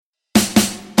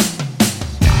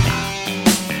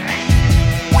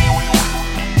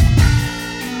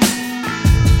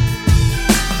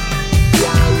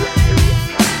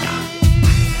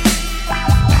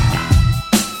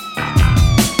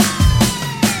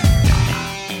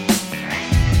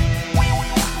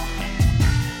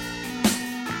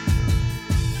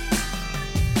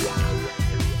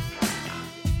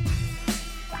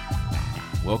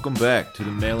Welcome back to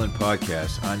the Mail-In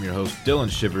Podcast. I'm your host, Dillon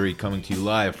Shivery, coming to you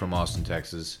live from Austin,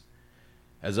 Texas.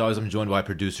 As always, I'm joined by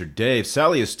producer Dave.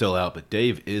 Sally is still out, but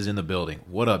Dave is in the building.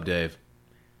 What up, Dave?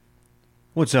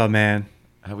 What's up, man?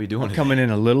 How we doing I'm today? coming in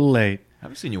a little late. I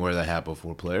haven't seen you wear that hat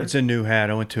before, player. It's a new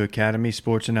hat. I went to Academy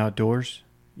Sports and Outdoors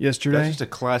yesterday. That's just a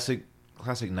classic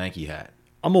Nike hat.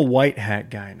 I'm a white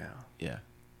hat guy now. Yeah.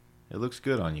 It looks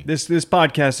good on you. This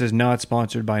podcast is not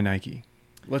sponsored by Nike.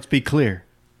 Let's be clear.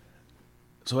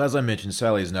 So as I mentioned,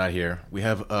 Sally is not here. We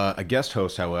have a guest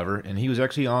host, however, and he was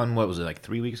actually on, what was it, like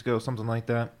 3 weeks ago, something like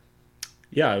that?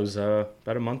 Yeah, it was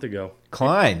about a month ago.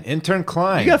 Klein, intern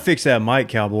Klein. You got to fix that mic,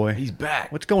 cowboy. He's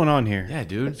back. What's going on here? Yeah,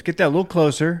 dude. Let's get that a little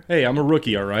closer. Hey, I'm a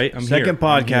rookie, all right? I'm Second here.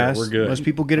 podcast. We're good. Most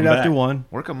people get I'm it after back. one.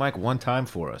 Work a mic one time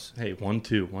for us. Hey, 1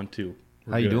 2 1 2.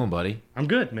 How you doing, buddy? I'm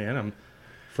good, man. I'm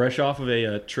fresh off of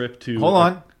a trip to. Hold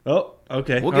on. Oh,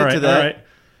 okay. We'll All get right, to that. All right.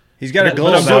 He's got a But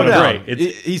glow I'm about doing him.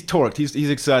 great. He's torqued. He's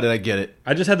excited. I get it.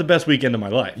 I just had the best weekend of my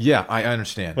life. Yeah, I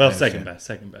understand. Well, I understand.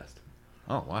 second best.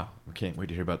 Oh, wow. We can't wait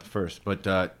to hear about the first. But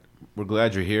we're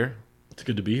glad you're here. It's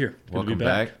good to be here. Good Welcome to be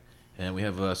back. And we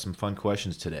have some fun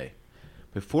questions today.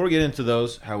 Before we get into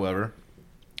those, however,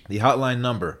 the hotline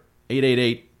number,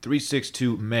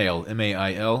 888-362-MAIL,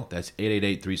 M-A-I-L. That's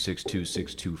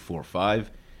 888-362-6245.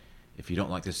 If you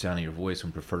don't like the sound of your voice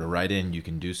and prefer to write in, you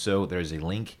can do so. There's a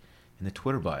link in the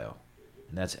Twitter bio,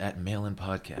 and that's at Mail-In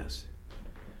Podcast.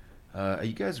 Are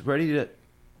you guys ready to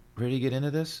get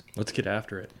into this? Let's get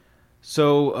after it.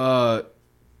 So,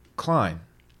 Klein,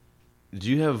 did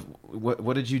you have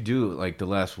what did you do like the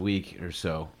last week or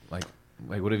so? Like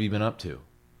what have you been up to?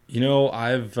 You know,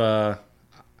 I've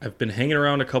been hanging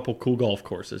around a couple cool golf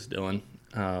courses, Dylan.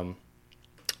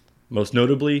 Most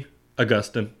notably,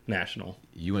 Augusta National.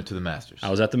 You went to the Masters. I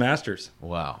was at the Masters.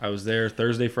 Wow. I was there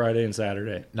Thursday, Friday, and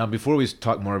Saturday. Now, before we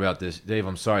talk more about this, Dave,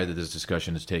 I'm sorry that this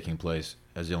discussion is taking place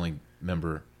as the only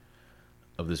member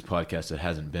of this podcast that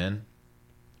hasn't been.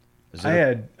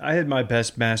 I had my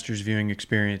best Masters viewing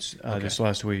experience this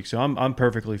last week, so I'm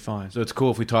perfectly fine. So it's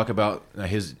cool if we talk about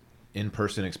his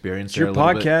in-person experience. It's your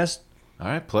podcast. All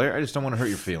right, player. I just don't want to hurt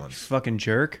your feelings. Fucking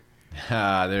jerk.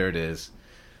 Ah, there it is.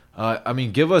 I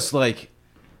mean, give us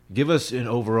an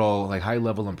overall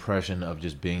high-level impression of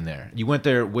just being there. You went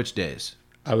there which days?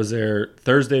 I was there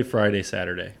Thursday, Friday,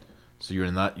 Saturday. So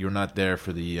you're not there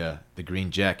for the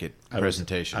green jacket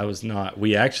presentation. I was not.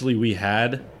 We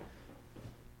had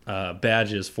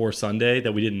badges for Sunday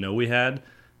that we didn't know we had,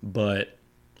 but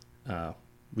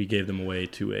we gave them away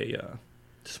to a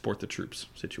support the troops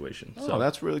situation. So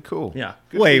that's really cool. Yeah.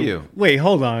 Good for you. Wait,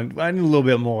 hold on. I need a little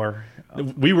bit more.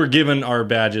 We were given our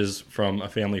badges from a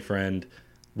family friend.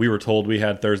 We were told we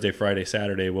had Thursday, Friday,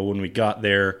 Saturday. Well, when we got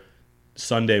there,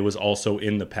 Sunday was also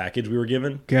in the package we were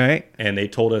given. Okay. And they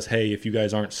told us, hey, if you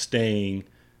guys aren't staying,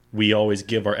 we always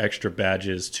give our extra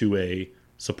badges to a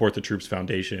Support the Troops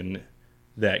Foundation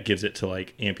that gives it to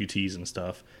amputees and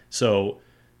stuff. So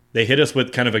they hit us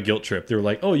with kind of a guilt trip. They were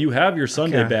like, oh, you have your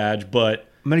Sunday badge, but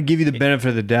I'm going to give you the benefit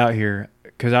of the doubt here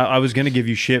because I was going to give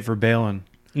you shit for bailing.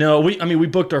 no, we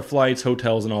booked our flights,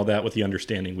 hotels, and all that with the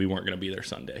understanding we weren't going to be there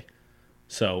Sunday.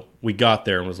 So we got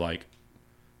there and was like,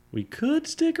 we could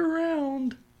stick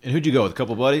around. And who'd you go with? A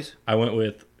couple buddies? I went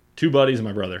with 2 buddies and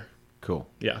my brother. Cool.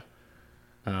 Yeah.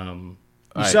 You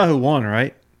saw who won,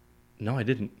 right? No, I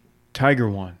didn't. Tiger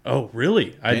won. Oh,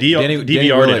 really? I Danny DVR'd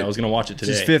it. Willett. I was going to watch it It's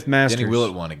today. his fifth Masters. Danny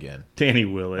Willett won again. Danny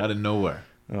Willett. Out of nowhere.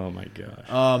 Oh, my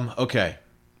gosh. Okay.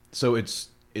 So it's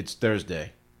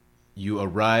Thursday. You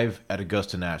arrive at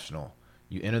Augusta National.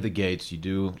 You enter the gates. You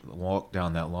do walk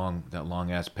down that long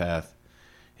ass path,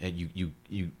 and you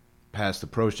pass the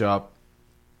pro shop.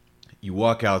 You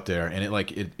walk out there, and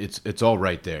it's all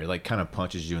right there. It kind of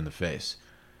punches you in the face.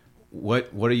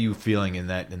 What are you feeling in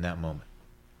that moment?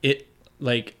 It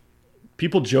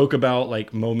people joke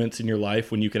about moments in your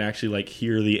life when you can actually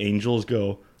hear the angels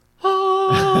go,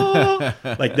 ah!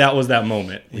 That was that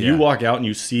moment. When you walk out and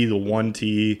you see the 1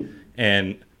 tee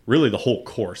and really the whole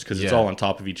course because it's all on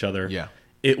top of each other. Yeah.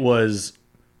 It was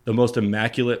the most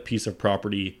immaculate piece of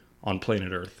property on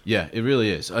planet Earth. Yeah, it really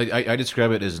is. I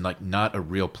describe it as not a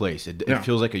real place. It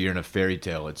feels like you're in a fairy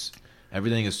tale.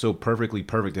 Everything is so perfectly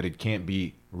perfect that it can't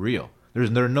be real.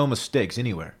 There are no mistakes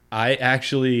anywhere.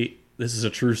 This is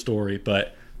a true story,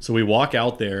 but so we walk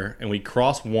out there and we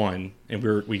cross 1 and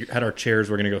we had our chairs.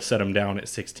 We're going to go set them down at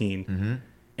 16. Mm-hmm.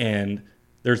 And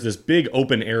there's this big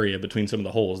open area between some of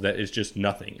the holes that is just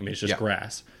nothing. I mean, it's just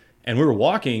grass. And we were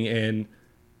walking and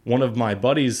one of my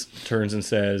buddies turns and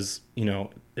says,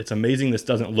 it's amazing this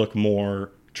doesn't look more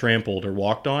trampled or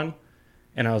walked on.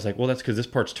 And I was like, well, that's because this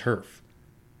part's turf.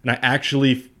 And I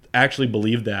actually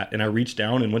believed that. And I reached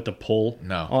down and went to pull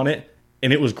on it.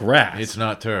 and it was grass. It's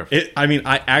not turf.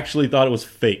 I actually thought it was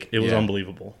fake. It was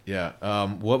unbelievable. Yeah.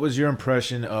 What was your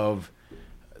impression of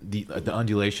the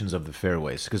undulations of the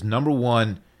fairways? Because number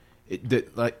one,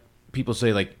 like people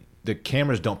say, like the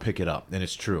cameras don't pick it up, and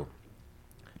it's true.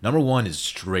 Number one is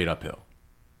straight uphill.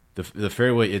 The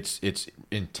fairway, it's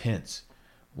intense.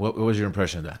 What was your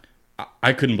impression of that?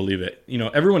 I couldn't believe it.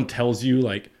 Everyone tells you,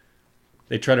 like,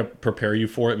 they try to prepare you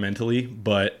for it mentally,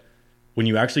 but when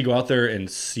you actually go out there and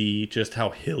see just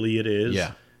how hilly it is,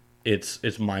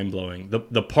 it's mind-blowing.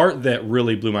 The part that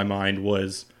really blew my mind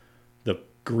was the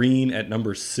green at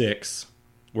number 6,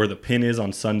 where the pin is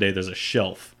on Sunday. There's a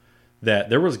shelf that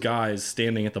there was guys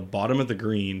standing at the bottom of the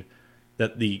green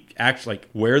that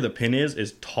where the pin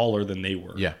is taller than they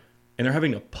were. Yeah. And they're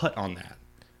having to putt on that.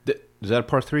 Is that a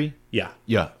par 3? Yeah.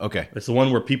 Yeah, okay. It's the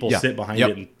one where people sit behind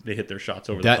it and they hit their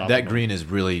shots over the top. That green is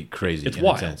really crazy. It's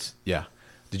wild. Intense. Yeah.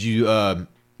 Did you,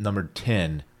 number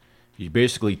 10, you're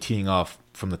basically teeing off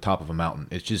from the top of a mountain.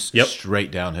 It's just straight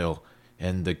downhill.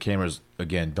 And the cameras,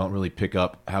 again, don't really pick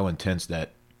up how intense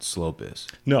that slope is.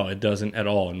 No, it doesn't at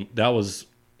all. And that was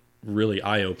really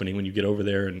eye-opening when you get over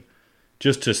there and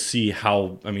just to see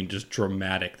how, just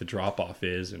dramatic the drop-off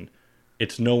is. And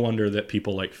it's no wonder that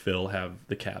people like Phil have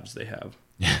the calves they have.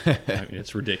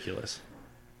 It's ridiculous.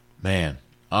 Man,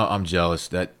 I'm jealous.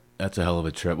 That's a hell of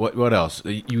a trip. What else?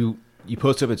 You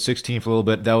posted up at 16 for a little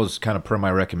bit. That was kind of per my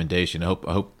recommendation. I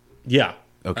hope. Yeah.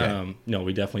 Okay. No,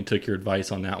 we definitely took your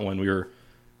advice on that one. We were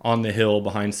on the hill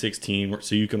behind 16,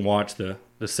 so you can watch the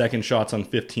second shots on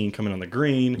 15 coming on the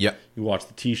green. Yeah. You watch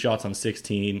the tee shots on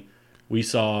 16. We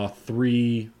saw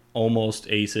 3 almost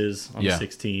aces on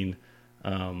 16.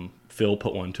 Phil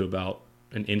put one to about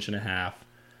an inch and a half.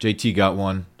 JT got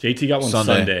one.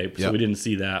 Sunday, so we didn't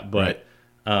see that. But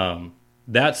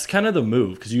that's kind of the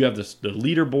move, because you have the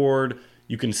leaderboard.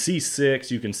 You can see 6,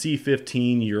 you can see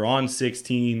 15. You're on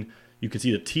 16. You can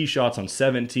see the tee shots on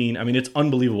 17. It's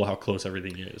unbelievable how close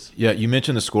everything is. Yeah, you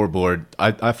mentioned the scoreboard.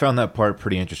 I found that part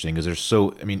pretty interesting because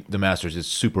the Masters is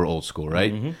super old school,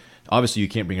 right? Mm-hmm. Obviously, you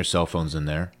can't bring your cell phones in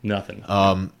there. Nothing.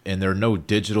 And there are no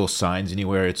digital signs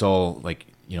anywhere. It's all like,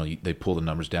 they pull the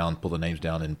numbers down, pull the names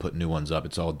down, and put new ones up.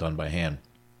 It's all done by hand.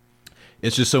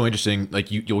 It's just so interesting. Like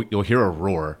you'll hear a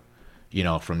roar,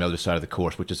 from the other side of the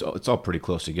course, which is it's all pretty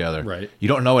close together. Right. You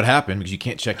don't know what happened because you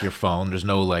can't check your phone. There's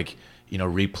no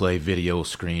replay video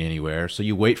screen anywhere. So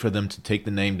you wait for them to take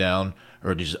the name down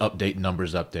or just update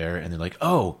numbers up there, and they're like,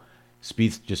 oh,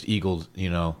 Spieth just eagled,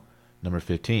 number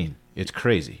 15. It's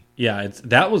crazy. Yeah,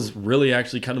 that was really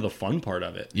actually kind of the fun part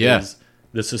of it. Yeah. Is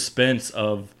the suspense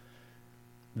of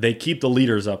they keep the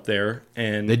leaders up there,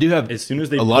 and they do have as soon as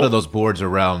they a lot of those boards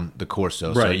around the course,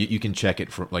 though, right. So you can check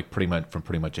it from pretty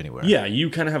much anywhere. Yeah, you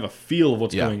kind of have a feel of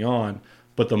what's going on.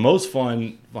 But the most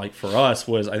fun, for us,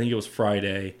 was I think it was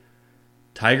Friday.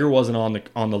 Tiger wasn't on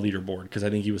the leaderboard because I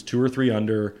think he was 2 or 3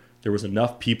 under. There was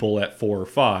enough people at 4 or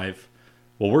 5.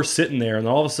 Well, we're sitting there, and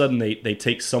all of a sudden they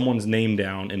take someone's name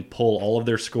down and pull all of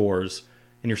their scores,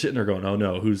 and you're sitting there going, "Oh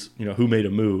no, who made a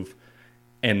move?"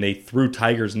 And they threw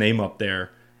Tiger's name up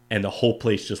there, and the whole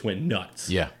place just went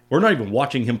nuts. Yeah, we're not even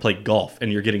watching him play golf,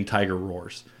 and you're getting Tiger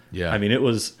roars. Yeah, it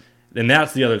was, and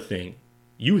that's the other thing.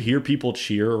 You hear people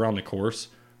cheer around the course,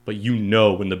 but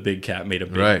when the big cat made a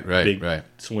big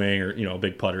swing or a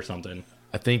big putt or something.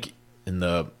 I think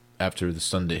after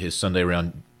his Sunday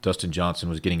round, Dustin Johnson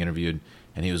was getting interviewed,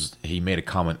 and he made a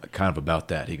comment kind of about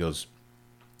that. He goes,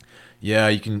 "Yeah,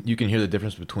 you can hear the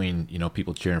difference between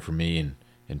people cheering for me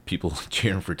and people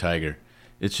cheering for Tiger.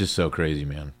 It's just so crazy,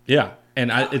 man." Yeah,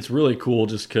 and it's really cool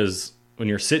just because when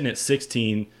you're sitting at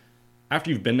 16, after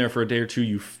you've been there for a day or two,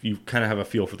 you kind of have a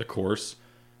feel for the course,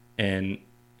 and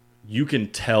you can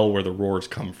tell where the roars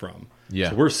come from. Yeah.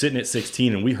 So we're sitting at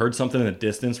 16, and we heard something in the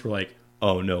distance. We're like,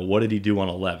 "Oh no, what did he do on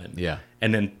 11?" Yeah.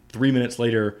 And then 3 minutes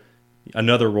later,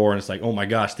 another roar, and it's like, "Oh my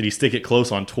gosh, did he stick it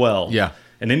close on 12?" Yeah.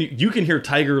 And then you can hear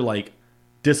Tiger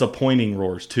disappointing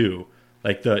roars too.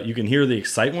 You can hear the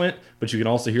excitement, but you can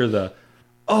also hear the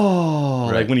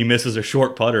right. When he misses a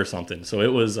short putt or something. So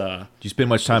it was. Did you spend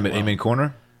much time at Amen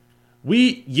Corner?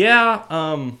 It's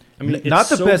not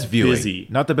the so best viewing. Busy.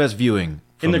 Not the best viewing.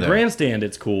 In the grandstand,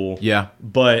 it's cool. Yeah.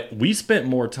 But we spent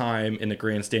more time in the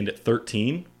grandstand at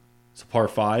 13. It's a par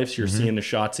 5, so you're seeing the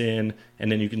shots in,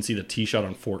 and then you can see the tee shot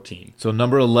on 14. So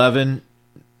number 11,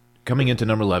 coming into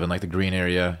number 11, like the green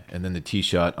area, and then the tee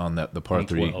shot on the par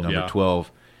 3, number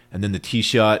 12, and then the tee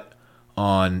shot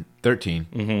on 13.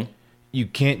 Mm-hmm.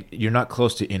 You're not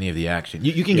close to any of the action.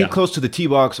 You can get close to the tee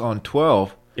box on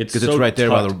 12 because it's right there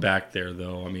by the back there,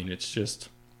 though. It's just.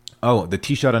 Oh, the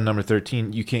tee shot on number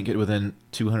 13, you can't get within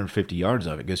 250 yards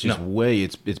of it. It's just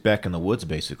it's back in the woods,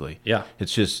 basically. Yeah.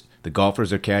 It's just the golfers,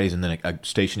 their caddies, and then a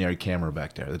stationary camera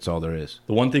back there. That's all there is.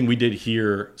 The one thing we did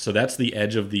here, so that's the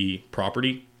edge of the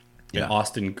property. Yeah.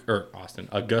 And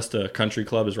Augusta Country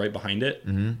Club is right behind it.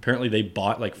 Mm-hmm. Apparently they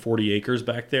bought like 40 acres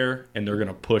back there, and they're going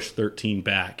to push 13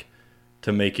 back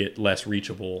to make it less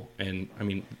reachable. And I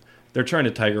mean, they're trying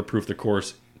to tiger-proof the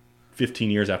course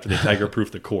 15 years after they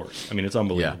tiger-proof the course. I mean, it's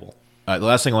unbelievable. Yeah. The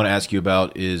last thing I want to ask you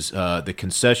about is the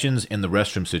concessions and the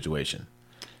restroom situation.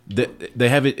 They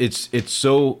have it. It's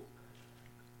so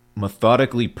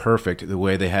methodically perfect the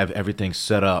way they have everything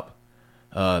set up.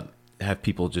 Have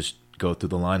people just go through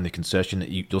the line, the concession.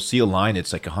 You'll see a line.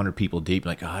 It's like 100 people deep.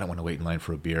 Like, I don't want to wait in line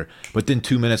for a beer. But then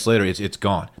 2 minutes later, it's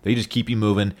gone. They just keep you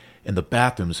moving. And the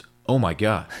bathrooms, oh my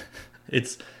god,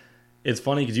 it's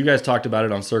funny because you guys talked about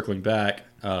it on Circling Back.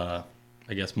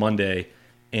 I guess Monday,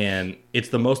 and it's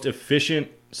the most efficient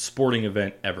sporting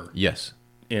event ever. Yes.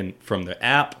 And from the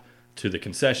app to the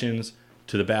concessions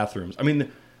to the bathrooms. I mean,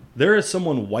 there is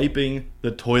someone wiping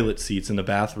the toilet seats in the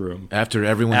bathroom after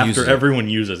everyone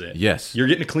uses it. Yes. You're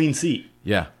getting a clean seat.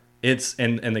 Yeah. It's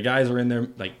and the guys are in there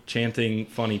like chanting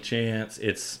funny chants.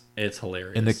 It's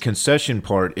hilarious. And the concession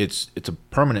part, it's a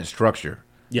permanent structure.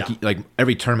 Yeah. Like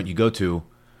every tournament you go to,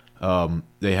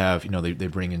 they have, they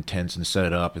bring in tents and set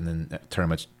it up, and then that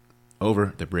tournament's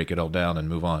over, they break it all down and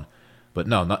move on. But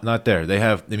no, not there. They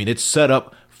have, it's set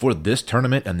up for this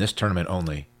tournament and this tournament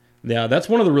only. Yeah, that's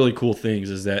one of the really cool things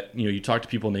is that, you talk to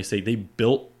people and they say they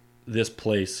built this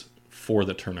place for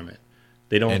the tournament.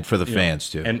 They don't, and for the fans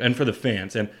too. And for the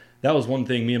fans. And that was one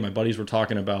thing me and my buddies were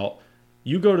talking about.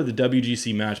 You go to the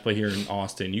WGC match play here in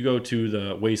Austin, you go to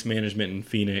the Waste Management in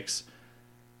Phoenix,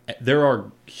 there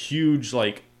are huge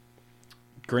like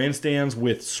grandstands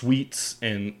with suites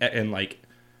and like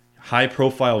high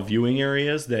profile viewing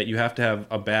areas that you have to have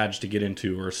a badge to get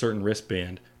into or a certain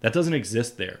wristband. That doesn't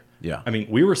exist there. Yeah. I mean,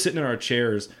 we were sitting in our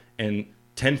chairs, and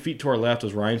 10 feet to our left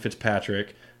was Ryan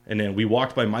Fitzpatrick, and then we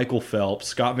walked by Michael Phelps,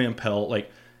 Scott Van Pelt.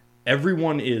 Like,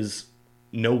 everyone is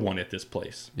no one at this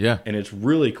place. Yeah. And it's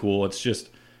really cool. It's just,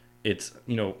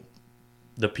 the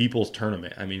people's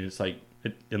tournament. I mean, it's like,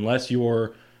 unless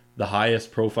you're the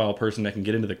highest profile person that can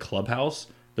get into the clubhouse,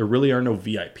 there really are no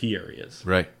VIP areas.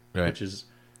 Right. Which is,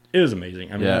 it was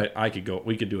amazing. I mean, yeah.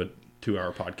 we could do a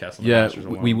 2-hour podcast on the Masters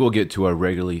alone. We will get to our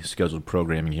regularly scheduled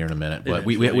programming here in a minute, but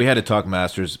we had to talk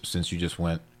Masters since you just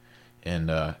went, and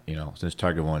since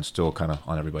Tiger won, it's still kind of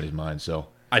on everybody's mind. So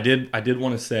I did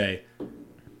want to say,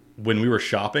 when we were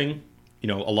shopping, a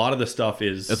lot of the stuff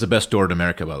is, that's the best store in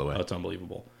America, by the way. Oh, it's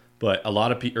unbelievable. But a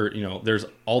lot of people, there's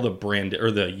all the brand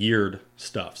or the yeared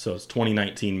stuff. So it's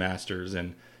 2019 Masters,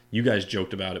 and you guys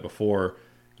joked about it before.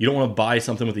 You don't want to buy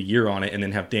something with a year on it and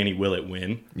then have Danny Willett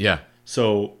win. Yeah.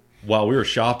 So while we were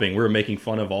shopping, we were making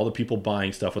fun of all the people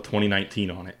buying stuff with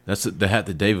 2019 on it. That's the hat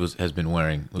that Dave has been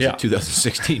wearing. It was a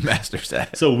 2016 Masters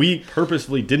hat. So we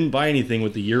purposefully didn't buy anything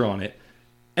with the year on it,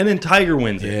 and then Tiger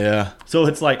wins it. Yeah. So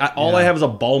it's like I have is a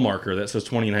ball marker that says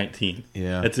 2019.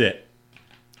 Yeah. That's it.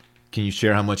 Can you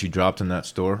share how much you dropped in that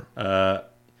store?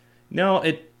 No,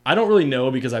 I don't really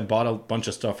know because I bought a bunch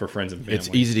of stuff for friends and family. It's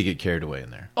easy to get carried away in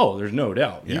there. Oh, there's no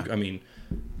doubt. Yeah.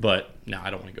 But no,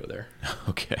 I don't want to go there.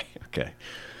 Okay.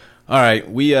 All right,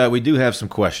 we do have some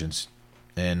questions,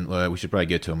 and we should probably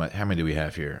get to them. How many do we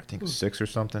have here? I think 6 or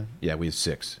something. Yeah, we have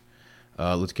 6.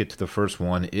 Let's get to the first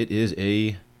one. It's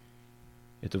a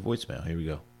voicemail. Here we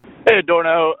go. Hey,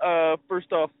 Dorno.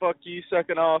 First off, fuck you.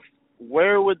 Second off,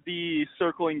 where would the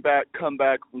circling back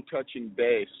comeback from touching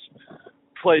base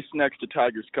place next to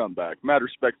Tiger's comeback? Mad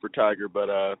respect for Tiger, but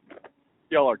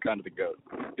y'all are kind of the GOAT.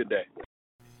 Good day.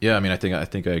 Yeah, I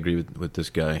think I agree with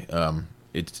this guy.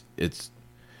 It's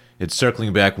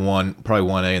circling back probably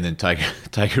 1A, and then Tiger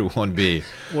 1B.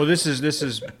 Well, this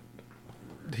is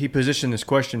he positioned this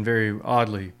question very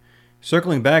oddly.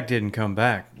 Circling back didn't come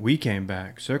back. We came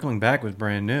back. Circling back was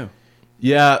brand new.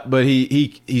 Yeah, but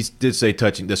he did say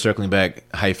the circling back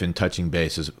 - touching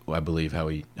base is, I believe, how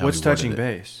he. What's touching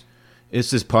base?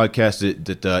 It's this podcast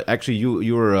that actually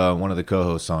you were one of the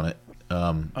co-hosts on it.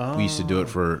 We used to do it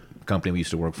for a company we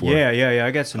used to work for. Yeah. I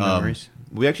got some memories.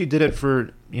 We actually did it for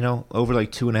over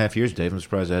like 2.5 years, Dave. I'm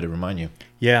surprised I had to remind you.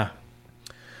 Yeah.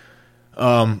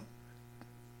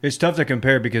 It's tough to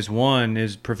compare because one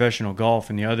is professional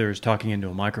golf and the other is talking into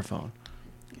a microphone.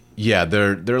 Yeah,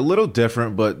 they're a little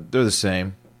different, but they're the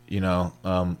same. A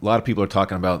lot of people are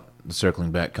talking about the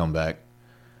circling back comeback,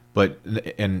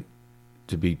 and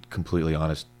to be completely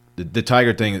honest, the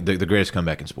Tiger thing, the greatest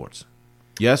comeback in sports.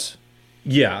 Yes.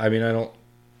 Yeah,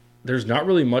 there's not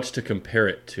really much to compare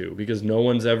it to because no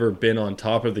one's ever been on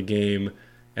top of the game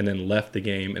and then left the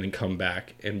game and then come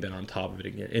back and been on top of it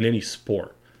again in any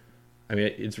sport.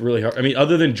 It's really hard.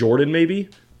 Other than Jordan, maybe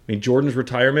I mean, Jordan's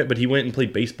retirement, but he went and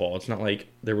played baseball. It's not like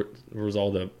there was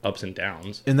all the ups and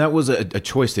downs. And that was a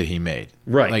choice that he made.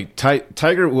 Right. Like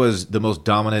Tiger was the most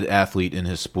dominant athlete in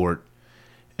his sport.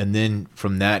 And then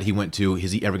from that, he went to,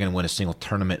 is he ever going to win a single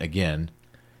tournament again?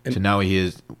 To now he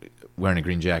is wearing a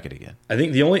green jacket again. I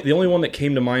think the only one that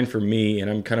came to mind for me,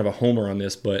 and I'm kind of a homer on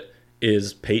this, but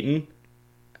is Peyton.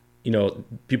 You know,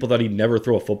 people thought he'd never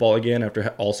throw a football again after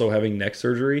also having neck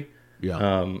surgery.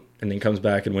 Yeah. And then comes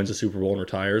back and wins a Super Bowl and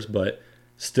retires. But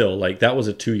still, like, that was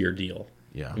a 2-year deal.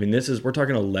 Yeah. I mean, we're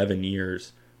talking 11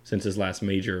 years since his last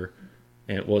major.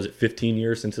 And what was it, 15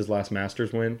 years since his last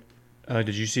Masters win?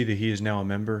 Did you see that he is now a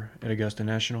member at Augusta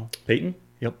National? Peyton?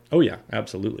 Yep. Oh, yeah,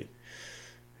 absolutely.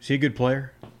 Is he a good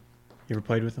player? You ever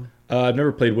played with him? I've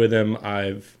never played with him.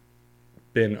 I've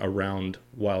been around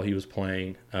while he was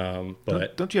playing.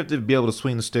 But don't you have to be able to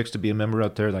swing the sticks to be a member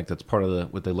out there? Like that's part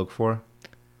of what they look for?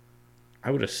 I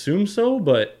would assume so,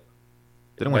 but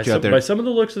They don't want you out there. by some of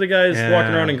the looks of the guys Yeah.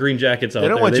 walking around in green jackets out They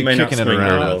don't there, want they you may not kicking it swing around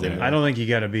very out well there. anymore. I don't think you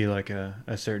got to be like a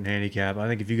certain handicap. I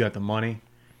think if you got the money,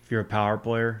 if you're a power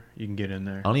player, you can get in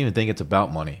there. I don't even think it's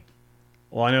about money.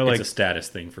 Well, I know It's like a status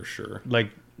thing for sure.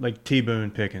 like T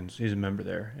Boone Pickens, he's a member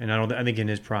there, and I think in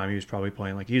his prime he was probably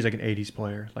playing he was like an '80s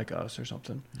player like us or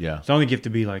something. Yeah. So I don't think you have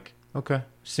to be like Okay.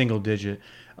 single digit.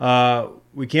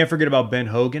 We can't forget about Ben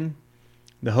Hogan,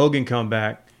 the Hogan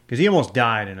comeback, because he almost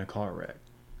died in a car wreck,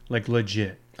 like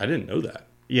legit. I didn't know that.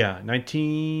 Yeah,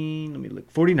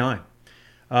 49.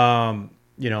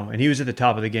 You know, and he was at the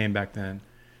top of the game back then.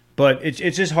 But it's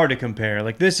just hard to compare.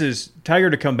 Like this is Tiger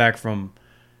to come back from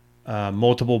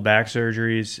multiple back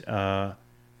surgeries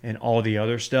and all the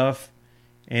other stuff,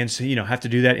 and so have to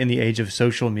do that in the age of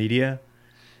social media.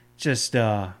 Just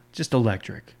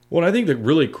electric. Well, I think the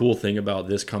really cool thing about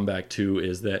this comeback too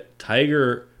is that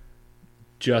Tiger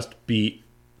just beat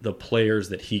the players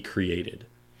that he created.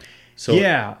 So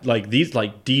Yeah. like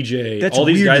DJ, That's all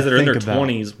these weird guys to that are in their think about.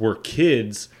 20s were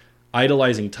kids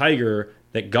idolizing Tiger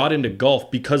that got into golf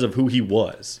because of who he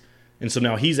was. And so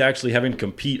now he's actually having to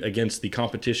compete against the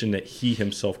competition that he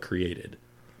himself created.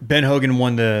 Ben Hogan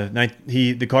won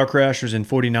the car crash was in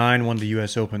 49, won the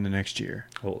U.S. Open the next year.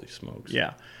 Holy smokes.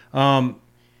 Yeah.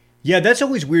 Yeah, that's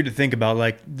always weird to think about.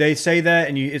 Like, they say that,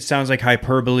 and it sounds like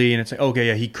hyperbole, and it's like, okay,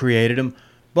 yeah, he created him.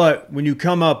 But when you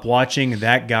come up watching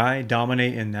that guy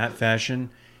dominate in that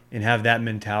fashion and have that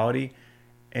mentality,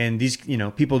 and these,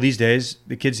 people these days,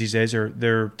 the kids these days,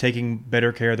 they're taking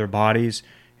better care of their bodies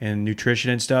and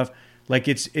nutrition and stuff. Like,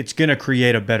 it's going to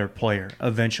create a better player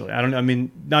eventually.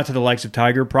 Not to the likes of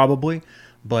Tiger probably,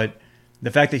 but the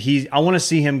fact that I want to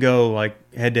see him go like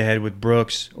head to head with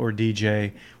Brooks or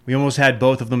DJ. We almost had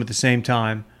both of them at the same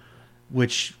time,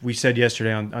 which we said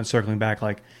yesterday on Circling Back.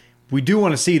 Like, we do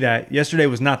want to see that. Yesterday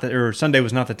was not Sunday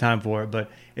was not the time for it, but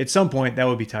at some point that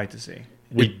would be tight to see.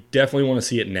 We definitely want to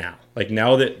see it now. Like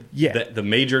now that Yeah.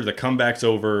 the comeback's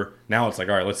over, now it's like,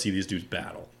 all right, let's see these dudes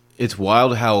battle. It's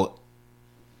wild how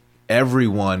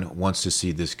everyone wants to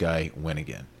see this guy win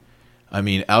again. I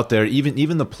mean, out there,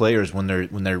 even the players when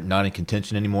they're not in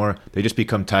contention anymore, they just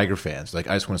become Tiger fans. Like,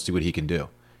 I just want to see what he can do.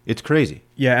 It's crazy.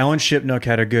 Yeah, Alan Shipnuck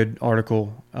had a good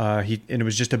article. And it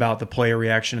was just about the player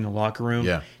reaction in the locker room.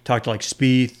 Yeah. Talked to like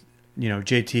Spieth,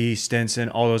 JT, Stenson,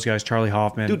 all those guys, Charlie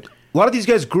Hoffman. Dude, a lot of these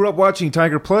guys grew up watching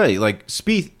Tiger play. Like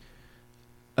Spieth,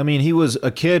 I mean, he was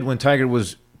a kid when Tiger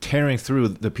was tearing through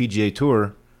the PGA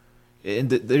Tour, and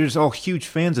there's all huge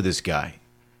fans of this guy.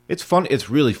 It's fun. It's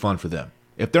really fun for them.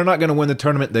 If they're not going to win the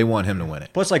tournament, they want him to win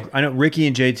it. Plus, like, I know Ricky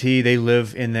and JT, they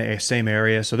live in the same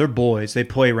area, so they're boys. They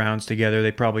play rounds together.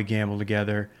 They probably gamble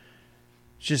together.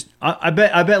 It's just, I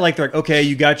bet like they're like, okay,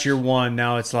 you got your one.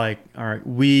 Now it's like, all right,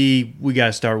 we got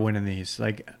to start winning these.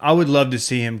 Like, I would love to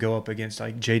see him go up against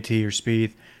like JT or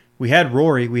Spieth. We had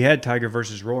Rory. We had Tiger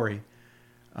versus Rory,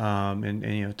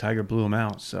 and Tiger blew him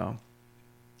out. So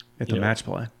at the match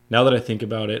play. Now that I think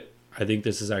about it, I think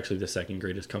this is actually the second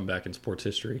greatest comeback in sports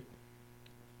history.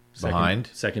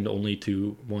 Second only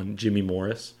to one Jimmy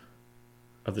Morris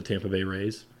of the Tampa Bay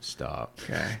Rays. Stop.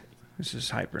 Okay, this is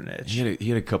hyper niche. He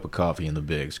had a cup of coffee in the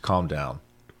bigs. Calm down.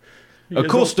 You guys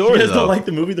cool don't- story, You guys though. don't like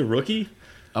the movie The Rookie?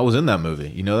 I was in that movie.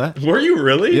 You know that? Were you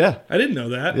really? Yeah. I didn't know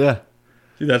that. Yeah.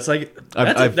 Dude, that's like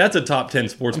that's a top 10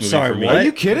 sports movie sorry, for me. what? Are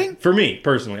you kidding? For me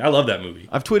personally, I love that movie.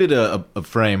 I've tweeted a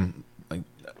frame like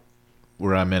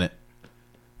where I'm in it.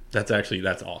 That's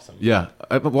awesome. Yeah,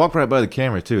 I walk right by the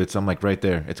camera too. I'm like right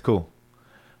there. It's cool.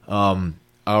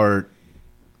 It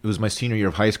was my senior year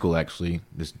of high school. Actually,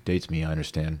 this dates me. I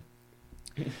understand,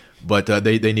 but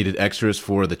they needed extras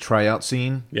for the tryout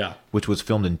scene. Yeah. Which was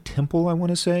filmed in Temple, I want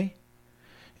to say,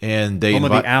 and they Home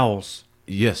of the Owls.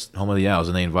 Yes, Home of the Owls,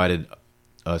 and they invited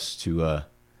us to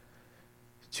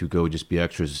to go just be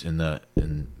extras in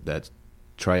that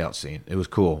tryout scene. It was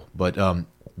cool, but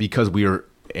because we were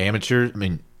amateurs, I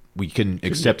mean, we couldn't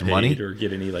accept money or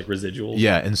get any like residuals.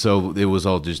 Yeah, and so it was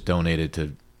all just donated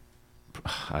to.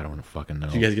 I don't fucking know.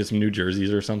 Did you guys get some new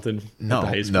jerseys or something? No,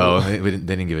 they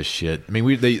didn't give a shit. I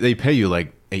mean, they pay you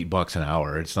like $8 an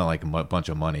hour. It's not like a bunch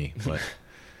of money, but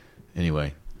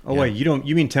anyway. Oh wait,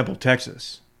 you mean Temple,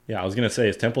 Texas? Yeah, I was gonna say,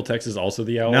 is Temple, Texas also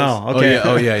the Owls? No, okay.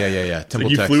 Oh yeah. Temple, so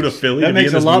you Texas. flew to Philly. That to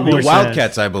makes be in a lot movie? more The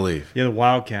Wildcats, I believe. Yeah, the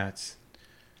Wildcats.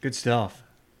 Good stuff.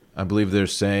 I believe their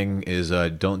saying is,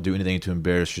 "Don't do anything to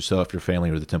embarrass yourself, your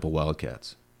family, or the Temple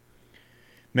Wildcats."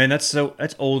 Man, that's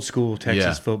old school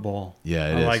Texas football. Yeah,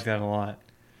 it I is. like that a lot.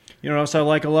 You know what else I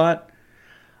like a lot?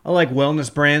 I like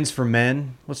wellness brands for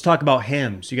men. Let's talk about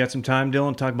Hims. You got some time,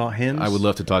 Dylan? Talk about Hims? I would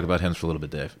love to talk about Hims for a little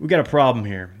bit, Dave. We got a problem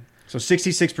here. So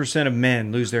 66% of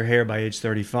men lose their hair by age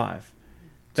 35.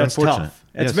 That's unfortunate. tough.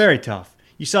 That's Yes. very tough.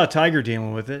 You saw Tiger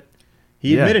dealing with it.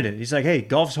 He admitted it. He's like, hey,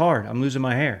 golf's hard. I'm losing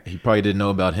my hair. He probably didn't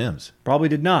know about Hims. Probably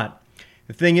did not.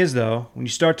 The thing is, though, when you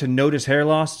start to notice hair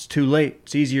loss, it's too late.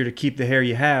 It's easier to keep the hair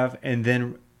you have and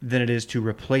then than it is to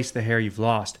replace the hair you've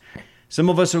lost. Some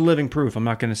of us are living proof. I'm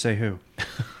not going to say who.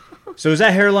 So is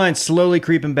that hairline slowly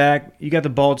creeping back? You got the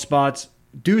bald spots.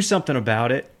 Do something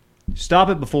about it. Stop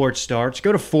it before it starts.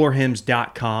 Go to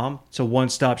 4hims.com. It's a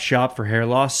one-stop shop for hair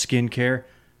loss, skincare,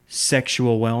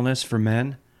 sexual wellness for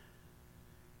men.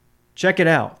 Check it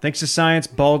out. Thanks to science,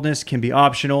 baldness can be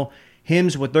optional.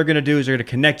 Hims, what they're going to do is they're going to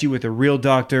connect you with a real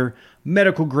doctor,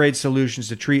 medical-grade solutions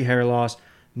to treat hair loss.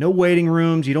 No waiting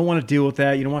rooms. You don't want to deal with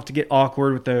that. You don't have to get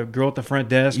awkward with the girl at the front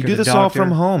desk. You or do the this all doctor.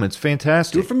 from home. It's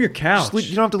fantastic. Do it from your couch.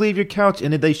 You don't have to leave your couch,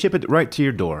 and they ship it right to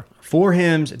your door.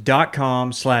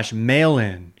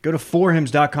 4hims.com/mail-in. Go to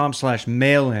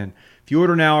 4hims.com/mail-in. If you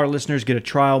order now, our listeners get a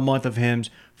trial month of Hims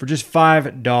for just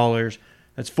 $5.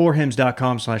 That's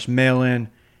 4hims.com/mail-in.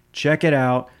 Check it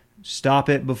out. Stop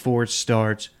it before it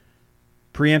starts.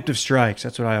 Preemptive strikes.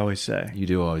 That's what I always say. You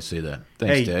do always say that.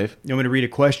 Thanks, Hey, Dave. you want me to read a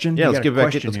question? Yeah, We let's got a get back.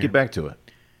 question Let's here. get back to it.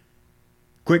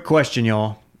 Quick question,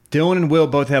 y'all. Dylan and Will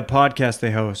both have podcasts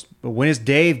they host, but when is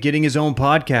Dave getting his own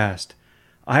podcast?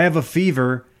 I have a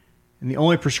fever, and the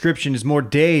only prescription is more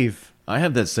Dave. I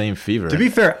have that same fever. To be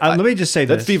fair, let me just say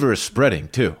that this. fever is spreading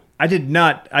too. I did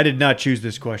not choose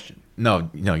this question. No,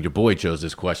 your boy chose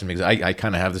this question because I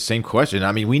kind of have the same question.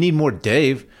 I mean, we need more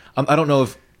Dave. I don't know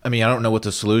I don't know what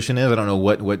the solution is. I don't know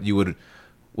what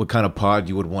kind of pod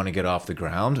you would want to get off the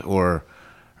ground or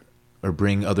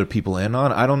bring other people in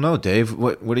on. I don't know, Dave.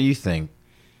 What do you think?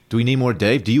 Do we need more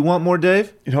Dave? Do you want more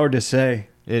Dave? It's hard to say.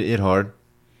 It hard.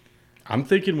 I'm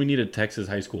thinking we need a Texas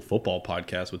high school football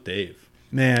podcast with Dave.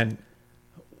 Man,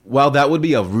 Well, that would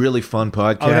be a really fun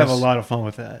podcast. I would have a lot of fun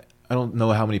with that. I don't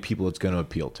know how many people it's going to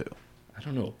appeal to. I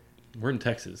don't know. We're in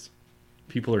Texas.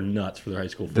 People are nuts for their high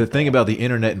school football. The thing about the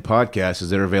internet and podcasts is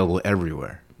they're available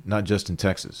everywhere, not just in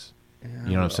Texas. Yeah,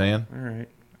 You know what I'm saying? All right.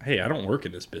 Hey, I don't work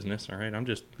in this business, all right? I'm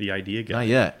just the idea guy. Not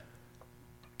yet.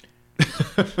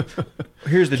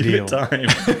 Here's the Give deal. it time.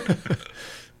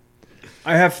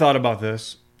 I have thought about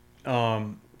this.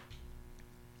 The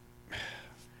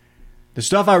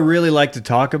stuff I really like to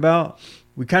talk about,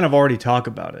 we kind of already talk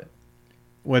about it.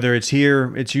 Whether it's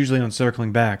here, it's usually on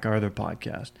Circling Back, our other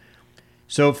podcast.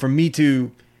 So for me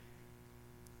to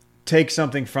take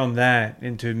something from that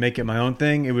and to make it my own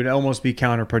thing, it would almost be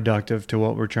counterproductive to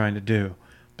what we're trying to do.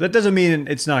 But that doesn't mean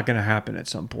it's not going to happen at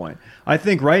some point. I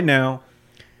think right now,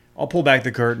 I'll pull back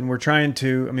the curtain. We're trying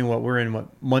to, we're in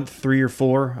month 3 or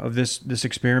 4 of this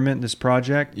experiment, this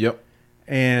project. Yep.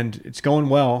 And it's going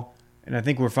well. And I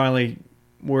think we're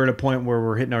at a point where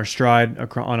we're hitting our stride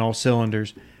on all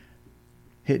cylinders.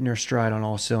 Hitting our stride on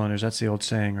all cylinders. That's the old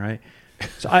saying, right?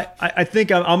 So I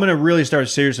think I'm going to really start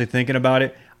seriously thinking about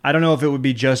it. I don't know if it would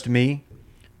be just me,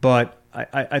 but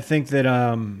I think that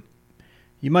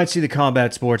you might see the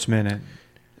combat sportsman in.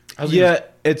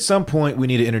 At some point we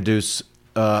need to introduce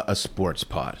a sports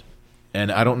pod.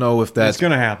 And I don't know if that's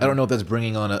going to happen. I don't know if that's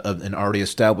bringing on an already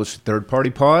established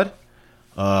third-party pod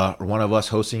or one of us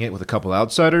hosting it with a couple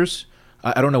outsiders.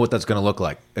 I don't know what that's going to look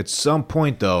like. At some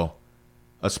point, though,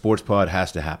 a sports pod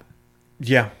has to happen.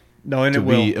 Yeah. No, and to it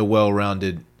will. be a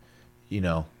well-rounded,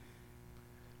 give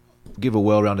a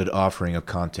well-rounded offering of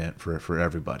content for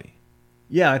everybody.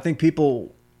 Yeah, I think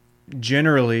people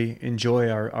generally enjoy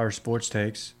our sports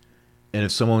takes. And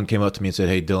if someone came up to me and said,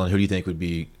 "Hey, Dylan, who do you think would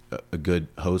be a good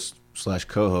host /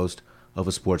 co-host of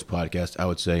a sports podcast?" I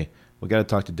would say, "We got to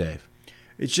talk to Dave."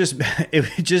 It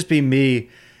would just be me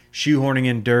shoehorning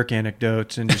in Dirk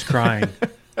anecdotes and just crying.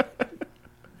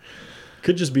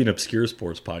 Could just be an obscure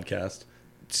sports podcast.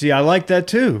 See, I like that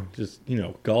too. Just,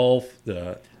 golf,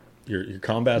 the your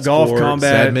combat Golf, sport.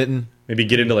 combat. Badminton. Maybe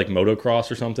get into like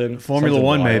motocross or something. Formula Something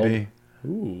One, wild. maybe.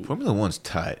 Ooh. Formula One's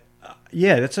tight.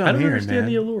 Yeah, that's what I I'm don't hearing, understand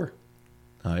the man. allure.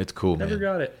 It's cool, Never man.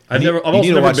 got it. You I've need- also you need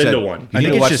to never watch been that- to one. You I need think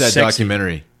to it's watch just that sexy.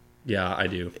 documentary. Yeah, I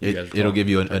do. You guys It'll give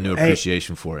you a new Hey.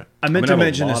 appreciation for it. I I'm meant gonna to have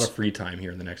mention a lot this. of free time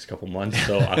here in the next couple months,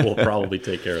 so I will probably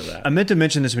take care of that. I meant to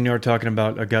mention this when you were talking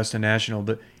about Augusta National,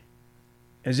 but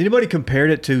has anybody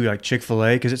compared it to like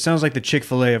Chick-fil-A? Because it sounds like the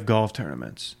Chick-fil-A of golf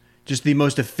tournaments. Just the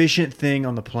most efficient thing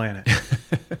on the planet.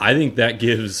 I think that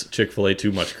gives Chick-fil-A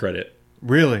too much credit.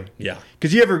 Really? Yeah.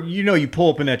 Because you pull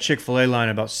up in that Chick-fil-A line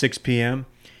about 6 p.m.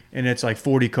 and it's like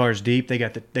 40 cars deep. They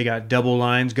got double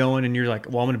lines going, and you're like,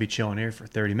 well, I'm going to be chilling here for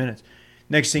 30 minutes.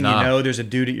 Next thing you know, there's a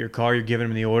dude at your car. You're giving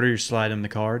him the order. You're sliding him the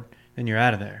card, and you're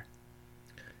out of there.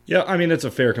 Yeah, I mean, it's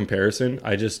a fair comparison.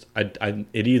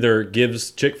 It either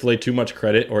gives Chick-fil-A too much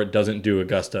credit or it doesn't do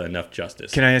Augusta enough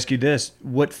justice. Can I ask you this?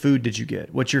 What food did you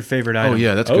get? What's your favorite item? Oh,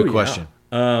 yeah, that's a good question.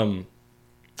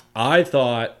 I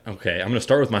thought, okay, I'm going to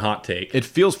start with my hot take. It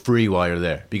feels free while you're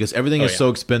there because everything is yeah. so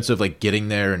expensive, like getting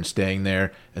there and staying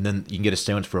there, and then you can get a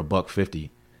sandwich for $1.50.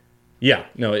 Yeah,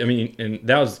 no, I mean, and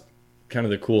that was kind of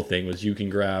the cool thing was you can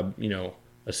grab,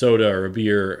 a soda or a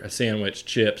beer, a sandwich,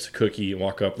 chips, a cookie, and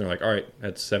walk up and they're like, all right,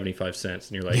 that's 75 cents.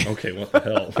 And you're like, okay, what the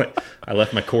hell? Like, I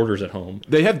left my quarters at home.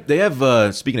 They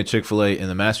have speaking of Chick-fil-A in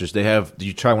the Masters, did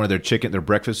you try one of their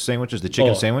breakfast sandwiches, the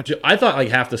chicken sandwich? I thought like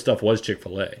half the stuff was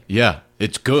Chick-fil-A. Yeah,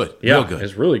 it's good. Yeah, Real good.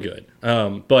 it's really good.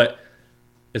 But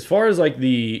as far as like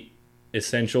the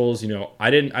essentials, I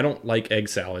don't like egg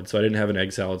salad, so I didn't have an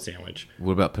egg salad sandwich.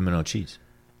 What about pimento cheese?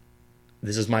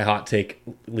 This is my hot take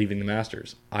leaving the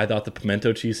Masters. I thought the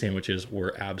pimento cheese sandwiches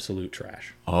were absolute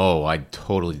trash. Oh, I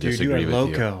totally Dude, disagree you are with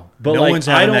you. loco. But no like, one's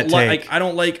I having don't that take. I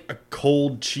don't like a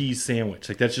cold cheese sandwich.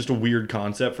 Like that's just a weird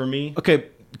concept for me. Okay,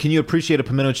 can you appreciate a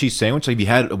pimento cheese sandwich? Like, have you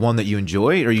had one that you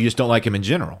enjoy, or you just don't like them in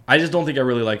general? I just don't think I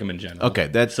really like them in general. Okay,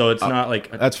 so it's not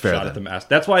like a that's fair shot then. at the Masters.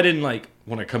 That's why I didn't like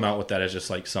want to come out with that as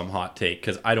just like some hot take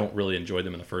because I don't really enjoy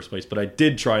them in the first place. But I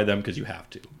did try them because you have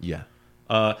to. Yeah.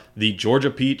 The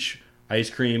Georgia peach ice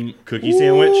cream cookie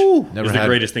sandwich Never is the had-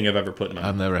 greatest thing I've ever put in my I've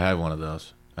mouth. never had one of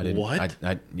those. I didn't. What?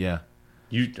 Yeah.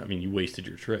 You wasted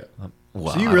your trip.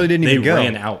 Wow. So you really didn't They even go.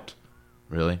 ran out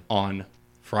Really? on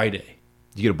Friday.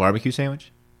 Did you get a barbecue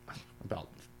sandwich? About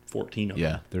 14 of them.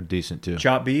 Yeah, they're decent too.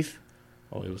 Chopped beef?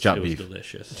 Oh, it was Chopped beef.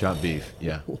 delicious. Chopped beef.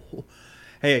 Yeah.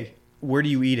 Hey, where do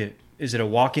you eat it? Is it a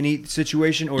walk and eat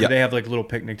situation, or Yeah. do they have like little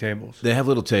picnic tables? They have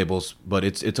little tables, but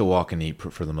it's a walk and eat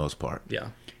for the most part. Yeah.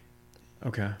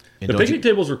 Okay. And The don't picnic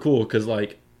you- tables were cool because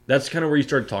like that's kind of where you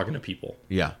start talking to people.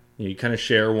 Yeah. You kind of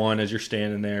share one as you're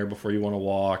standing there before you want to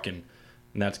walk, and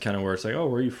that's kind of where it's like, oh,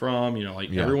 where are you from? Yeah.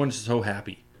 Everyone's so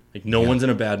happy. Like no one's in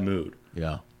a bad mood.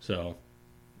 Yeah. So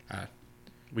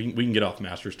we can get off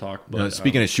Masters talk. But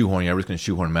Speaking of shoehorning, I was going to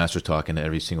shoehorn Masters talk into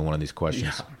every single one of these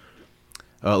questions.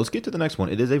 Let's get to the next one.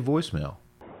 It is a voicemail.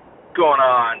 Going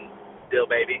on, Dill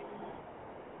baby?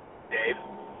 Dave?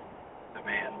 The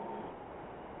man.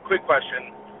 Quick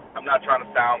question. I'm not trying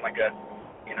to sound like a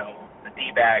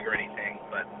D-bag or anything,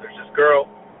 but there's this girl,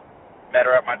 met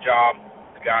her at my job,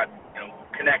 we got,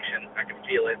 connection. I can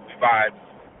feel it. We vibe.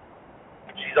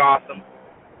 She's awesome.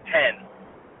 10.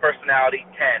 Personality,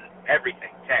 10. Everything,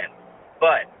 10.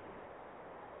 But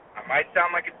I might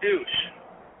sound like a douche.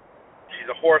 She's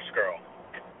a horse girl.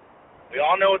 We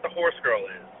all know what the horse girl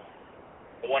is.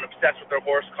 The one obsessed with their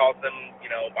horse, calls them,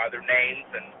 by their names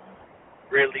and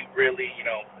really, really,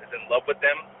 is in love with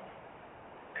them.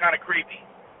 Kind of creepy.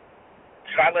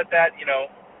 Should I let that,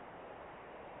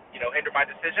 hinder my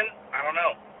decision? I don't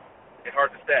know. It's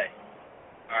hard to say.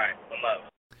 All right, one love.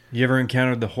 You ever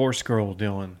encountered the horse girl,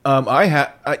 Dylan?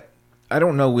 I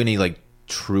don't know any like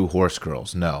true horse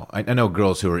girls. No, I know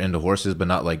girls who are into horses, but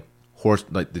not like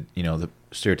the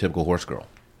stereotypical horse girl.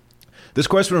 This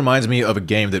question reminds me of a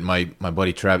game that my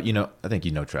buddy Travis, I think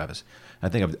you know Travis. I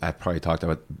think I've probably talked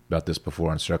about this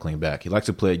before on Circling Back. He likes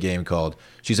to play a game called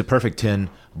She's a Perfect 10,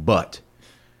 but,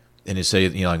 and he say,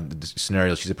 like the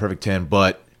scenario, she's a perfect 10,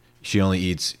 but she only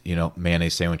eats,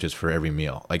 mayonnaise sandwiches for every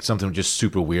meal. Like something just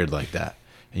super weird like that.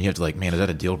 And you have to like, man, is that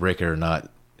a deal breaker or not?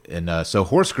 And so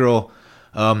horse girl,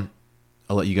 I'll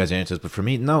let you guys answer this, but for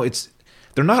me, no,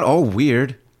 they're not all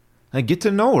weird. Like, get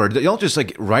to know her. You don't just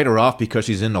like write her off because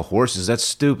she's into horses. That's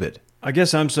stupid. I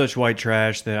guess I'm such white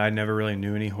trash that I never really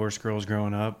knew any horse girls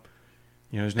growing up.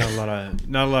 There's not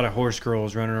a lot of horse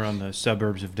girls running around the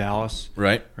suburbs of Dallas,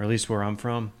 Right. or at least where I'm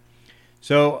from.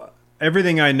 So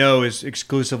everything I know is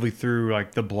exclusively through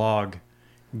like the blog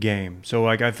game. So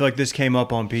like I feel like this came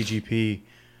up on PGP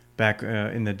back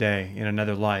in the day in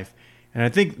another life, and I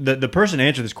think the person to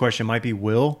answer this question might be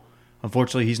Will.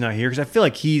 Unfortunately, he's not here because I feel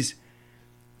like he's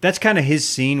That's kind of his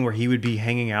scene where he would be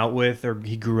hanging out with, or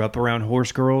he grew up around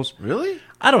horse girls. Really?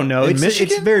 I don't know. In It's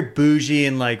Michigan? very bougie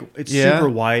and like it's Yeah. super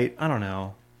white. I don't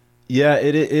know. Yeah,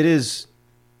 it is.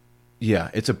 Yeah,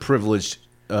 it's a privileged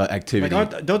activity.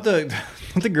 Like don't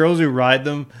the girls who ride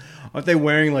them, aren't they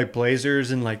wearing like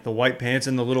blazers and like the white pants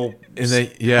and the little and they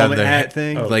helmet their hat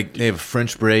thing? like they have a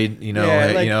French braid. You know, Yeah,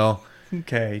 like- you know.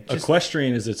 Okay, just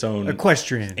Equestrian is its own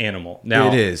equestrian. animal. Now,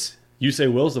 It is. You say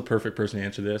Will's the perfect person to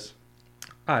answer this.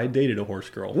 I dated a horse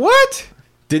girl. What?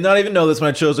 Did not even know this when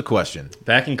I chose a question.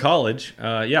 Back in college,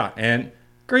 yeah, and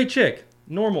great chick,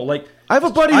 normal. Like I have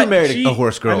a buddy who married she- a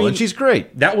horse girl, I mean, and she's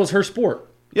great. that was her sport.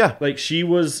 Yeah. Like she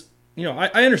was,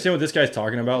 I understand what this guy's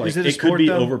talking about. Like Is it a it could sport, be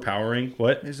though? overpowering.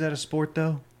 What? Is that a sport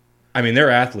though? I mean, they're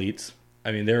athletes.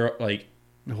 I mean, they're like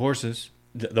The horses.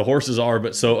 the horses are,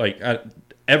 but so like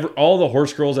all the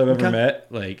horse girls I've ever Okay. met,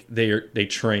 like they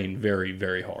train very,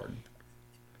 very hard.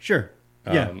 Sure.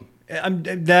 Yeah. Um, I'm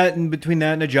that and between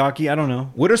that and a jockey, I don't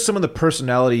know. What are some of the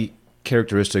personality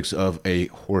characteristics of a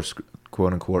horse,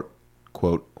 quote unquote,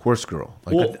 quote horse girl?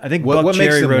 Like, Well, I think what Buck makes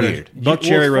Cherry them wrote weird? Buck Well,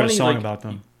 Cherry it's wrote a funny, song like- about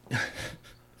them.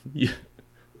 Yeah,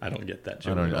 I don't get that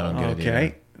joke. I don't at all. get it either.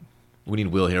 Okay. We need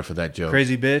Will here for that joke.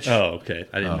 Crazy bitch. Oh, okay.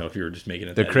 I didn't know if you were just making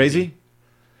it. They're that crazy.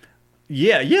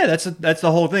 easy. Yeah, that's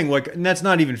the whole thing. Like, and that's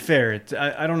not even fair.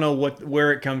 I don't know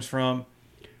where it comes from.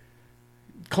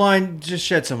 Klein, just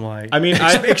shed some light. I mean,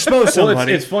 expose Well,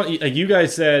 somebody. it's funny. Like you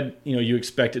guys said, you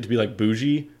expect it to be like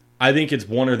bougie. I think it's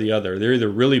one or the other. They're either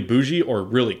really bougie or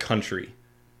really country.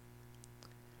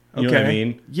 You know what I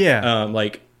mean? Yeah.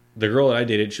 Like the girl that I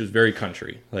dated, she was very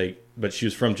country. Like, but she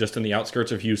was from just in the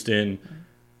outskirts of Houston.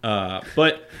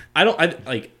 But I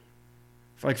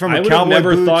like from I a would have cowboy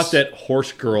never boots. thought that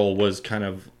horse girl was kind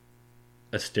of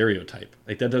a stereotype.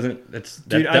 Like that doesn't.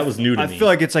 Dude, That was new to me. I feel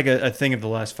like it's like a thing of the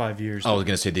last 5 years. I was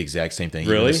gonna say the exact same thing.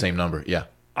 Really? Even the same number. Yeah.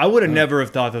 I would have never have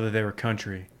thought that they were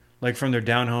country, like from their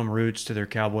down home roots to their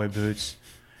cowboy boots.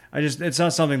 It's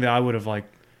not something that I would have like.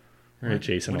 Right,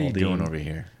 Jason What are you Aldean. doing over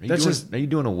here? Are you That's doing, just- Are you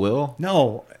doing a Will?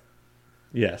 No.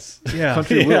 Yes. Yeah.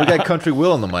 Country Will. We got Country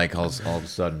Will on the mic all of a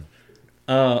sudden.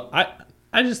 I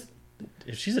just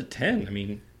if she's a 10, I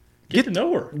mean, get to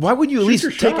know her. Why would you at Shoot least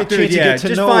your take a shot. chance Dude, to yeah, get to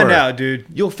just know find her? out, dude.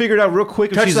 You'll figure it out real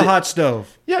quick. If Touch she's the hot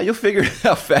stove. Yeah, you'll figure it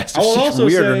out fast I if will she's also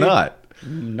weird or say- not.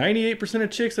 98% of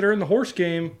chicks that are in the horse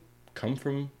game come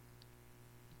from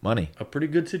Money. a pretty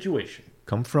good situation.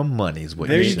 Come from money is what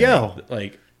There you're you saying. go.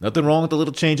 Like Nothing wrong with the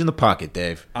little change in the pocket,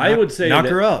 Dave. I would say knock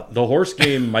that her up. the horse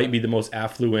game might be the most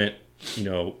affluent,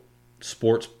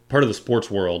 sports part of the sports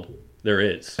world there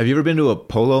is. Have you ever been to a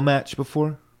polo match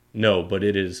before? No, but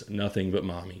it is nothing but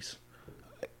mommies.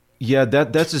 Yeah,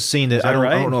 that's a scene that, that I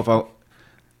right? don't know if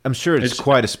I'm sure it's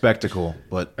quite a spectacle,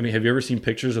 but I mean, have you ever seen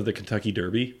pictures of the Kentucky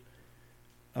Derby?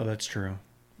 Oh, that's true.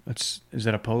 Is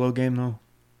that a polo game though?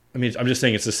 I mean, I'm just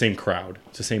saying it's the same crowd.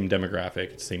 It's the same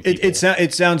demographic. It's the same people.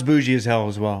 It sounds bougie as hell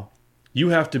as well. You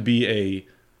have to be a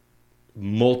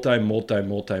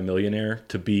multi-millionaire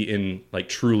to be in, like,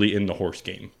 truly in the horse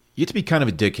game. you have to be kind of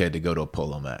a dickhead to go to a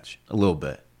polo match. A little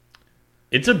bit.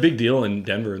 It's a big deal in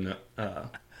Denver in the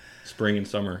spring and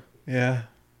summer. Yeah.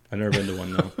 I've never been to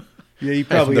one, though. Yeah, you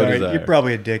probably no are. desire. You're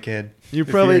probably a dickhead. You're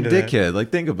if probably a into that. dickhead.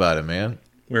 Like, think about it, man.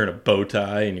 Wearing a bow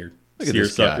tie and your Look at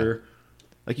this seersucker.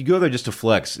 Like, you go there just to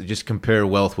flex, just compare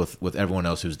wealth with everyone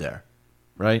else who's there,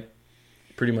 right?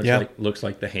 Pretty much Yeah. looks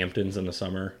like the Hamptons in the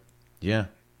summer. Yeah.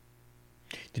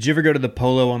 Did you ever go to the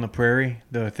Polo on the Prairie,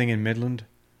 the thing in Midland?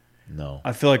 No.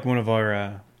 I feel like one of our, I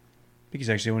think he's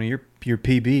actually one of your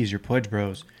PBs, your pledge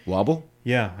bros. Wobble?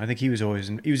 Yeah, I think he was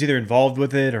either involved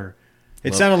with it or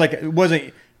it Well- sounded like it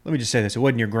wasn't. Let me just say this: it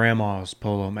wasn't your grandma's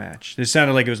polo match. It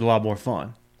sounded like it was a lot more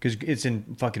fun because it's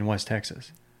in fucking West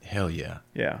Texas. Hell yeah.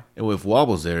 Yeah, And if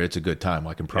Wobble's there, it's a good time.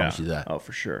 I can promise yeah. you that. Oh,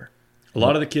 for sure. A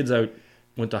lot of the kids I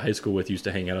went to high school with used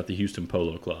to hang out at the Houston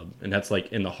Polo Club, and that's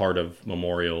like in the heart of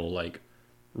Memorial, like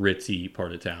ritzy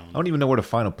part of town. I don't even know where to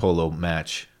find a polo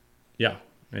match Yeah,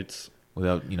 it's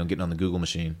without, getting on the Google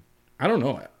machine. I don't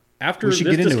know. After We this should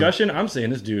get into it. discussion, I'm saying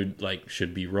this dude like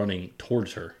should be running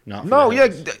towards her, not No, for yeah.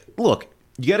 the hills. Look,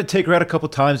 you got to take her out a couple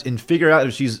times and figure out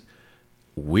if she's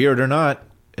weird or not,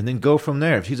 and then go from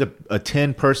there. If she's a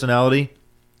 10 personality,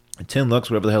 a 10 looks,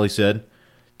 whatever the hell he said,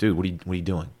 dude, what are you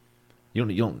doing? You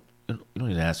don't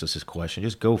need to ask us this question.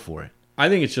 Just go for it. I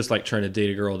think it's just like trying to date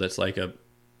a girl that's like a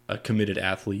committed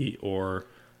athlete, or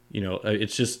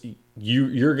it's just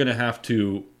you're gonna have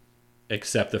to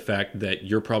accept the fact that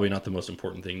you're probably not the most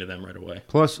important thing to them right away.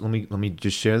 Plus, let me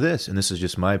just share this, and this is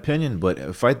just my opinion, but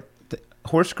if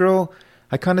horse girl,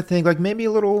 I kind of think like maybe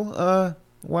a little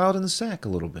wild in the sack a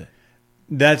little bit.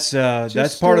 That's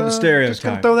Just, part of the Just gonna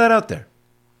stereotype. throw that out there.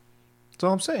 That's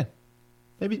all I'm saying.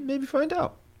 Maybe find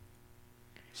out.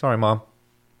 Sorry, Mom.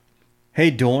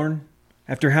 Hey, Dorn.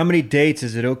 After how many dates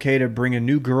is it okay to bring a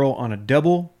new girl on a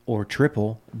double or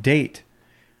triple date?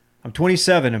 I'm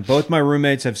 27 and both my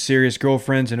roommates have serious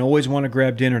girlfriends and always want to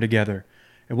grab dinner together.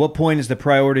 At what point is the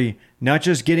priority not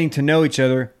just getting to know each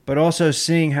other, but also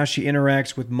seeing how she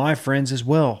interacts with my friends as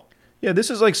well? Yeah, this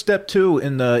is like step 2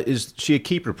 in the is she a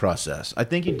keeper process. I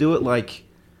think you do it like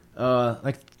 4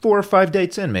 or 5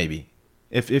 dates in, maybe.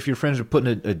 If your friends are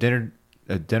putting a dinner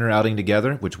outing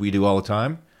together, which we do all the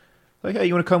time, like, hey,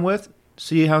 you want to come with?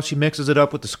 See how she mixes it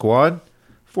up with the squad?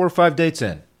 4 or 5 dates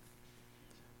in.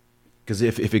 Because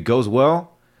if it goes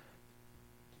well,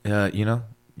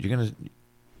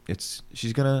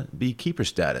 she's gonna be keeper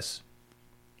status.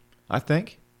 I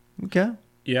think. Okay.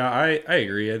 Yeah, I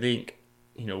agree. I think,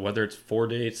 whether it's 4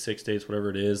 dates, 6 dates, whatever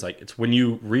it is, like, it's when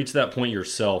you reach that point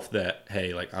yourself that,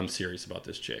 hey, like, I'm serious about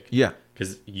this chick. Yeah.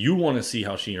 Because you want to see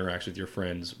how she interacts with your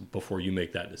friends before you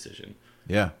make that decision.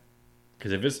 Yeah.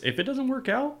 Because if it doesn't work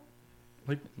out,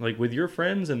 like with your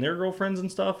friends and their girlfriends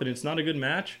and stuff, and it's not a good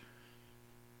match,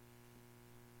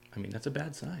 I mean, that's a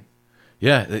bad sign.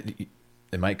 Yeah.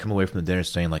 They might come away from the dinner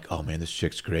saying, like, oh, man, this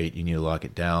chick's great. You need to lock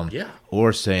it down. Yeah.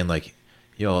 Or saying, like,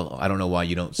 yo, I don't know why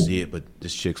you don't see it, but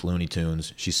this chick's Looney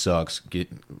Tunes. She sucks.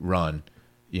 Run.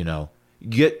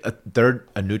 Get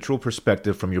a neutral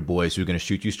perspective from your boys who are going to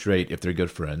shoot you straight if they're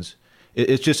good friends.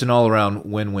 It's just an all-around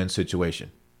win-win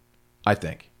situation, I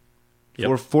think.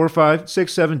 Yep. 4 or 5,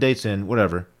 6, 7 dates in,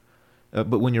 whatever.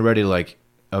 But when you're ready, like,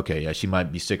 okay, yeah, she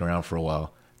might be sticking around for a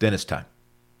while, then it's time.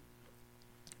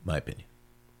 My opinion.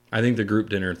 I think the group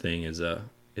dinner thing is a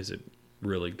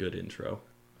really good intro.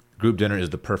 Group dinner is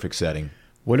the perfect setting.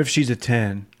 What if she's a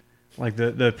 10? Like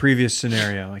the previous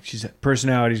scenario. Like, she's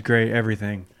personality's great,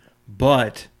 everything.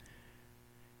 But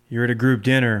you're at a group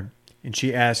dinner and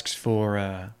she asks for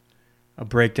a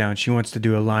breakdown. She wants to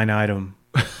do a line item.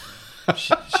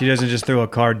 She doesn't just throw a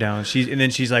card down. And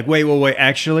then she's like, wait,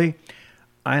 actually,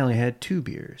 I only had 2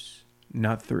 beers,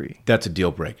 not 3. That's a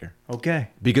deal breaker. Okay.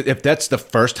 Because if that's the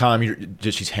first time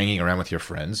she's hanging around with your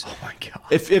friends. Oh my God.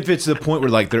 If it's the point where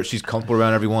like she's comfortable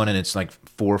around everyone and it's like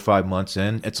 4 or 5 months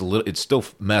in, it's still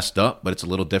messed up, but it's a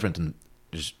little different than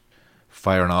just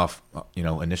firing off,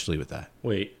 initially with that.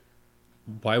 Wait,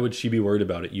 why would she be worried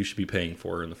about it? You should be paying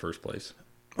for her in the first place.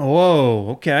 Whoa,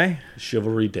 okay.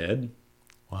 Chivalry dead?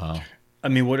 Wow. I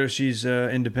mean, what if she's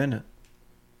independent?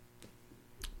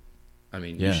 I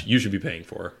mean, yeah. you should be paying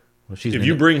for her. Well, if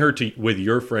you bring her with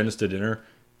your friends to dinner,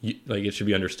 it should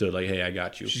be understood, like, hey, I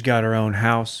got you. She's got her own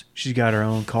house. She's got her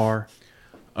own car.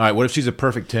 All right, what if she's a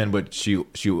perfect 10, but she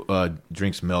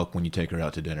drinks milk when you take her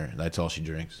out to dinner? That's all she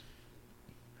drinks.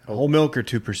 Whole milk or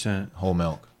 2%? Whole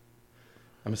milk.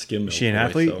 I'm a skim milk. Is she an boy,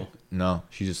 athlete? So. No,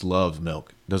 she just loves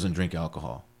milk. Doesn't drink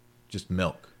alcohol. Just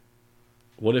milk.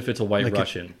 What if it's a white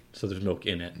Russian, so there's milk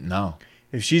in it? No.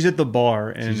 If she's at the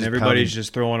bar and just everybody's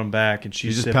just throwing them back and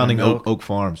she's just sipping pounding milk. Oak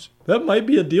Farms. That might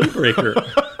be a deal breaker.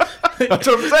 That's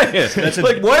what I'm saying.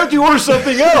 Like, why don't you order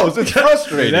something else? It's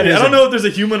frustrating. I don't know if there's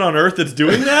a human on Earth that's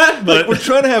doing that, but we're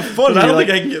trying to have fun. But I don't think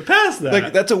I can get past that.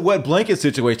 Like, that's a wet blanket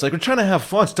situation. Like, we're trying to have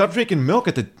fun. Stop drinking milk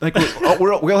at the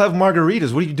we'll have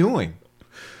margaritas. What are you doing?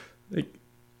 Like,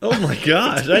 oh my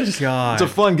gosh! It's a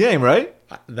fun game, right?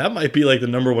 That might be like the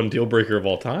number 1 deal breaker of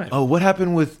all time. Oh, what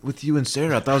happened with you and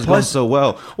Sarah? I thought it was going so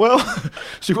well. Well,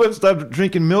 she wouldn't stop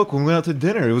drinking milk when we went out to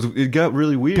dinner. It got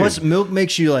really weird. Plus, milk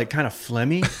makes you like kind of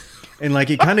phlegmy, and like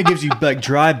it kind of gives you like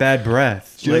dry, bad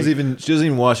breath. She doesn't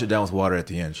even wash it down with water at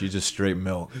the end. She's just straight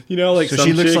milk. Like so some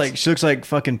she looks chicks, she looks like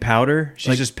fucking powder.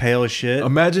 She's just pale as shit.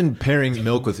 Imagine pairing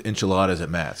milk with enchiladas at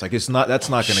Matt's. Like,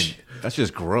 that's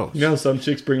just gross. Some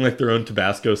chicks bring like their own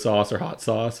Tabasco sauce or hot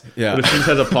sauce. Yeah. But if she just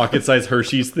has a pocket-sized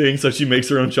Hershey's thing, so she makes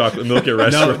her own chocolate milk at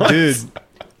restaurants. No, dude.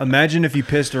 Imagine if you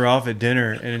pissed her off at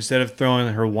dinner and instead of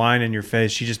throwing her wine in your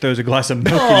face, she just throws a glass of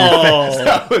milk in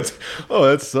your face.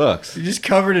 That sucks. You're just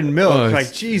covered in milk. Oh,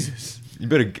 like, Jesus. You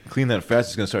better clean that fast.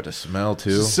 It's going to start to smell,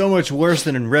 too. So much worse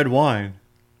than in red wine.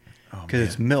 Because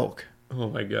it's milk. Oh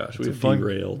my gosh, we've It's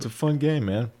derailed. a fun game,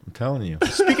 man. I'm telling you.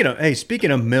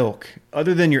 Speaking of milk,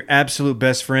 other than your absolute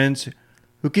best friends,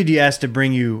 who could you ask to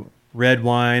bring you red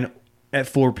wine at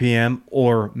 4 p.m.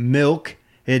 or milk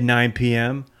at 9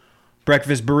 p.m.,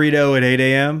 breakfast burrito at 8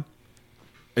 a.m.?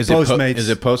 Is Postmates. Is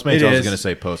it Postmates? It I was is. going to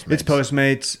say Postmates. It's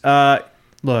Postmates.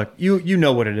 Look, you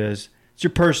know what it is. It's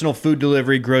your personal food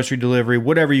delivery, grocery delivery,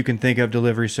 whatever you can think of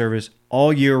delivery service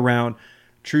all year round.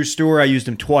 True story, I used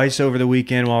them twice over the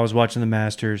weekend while I was watching the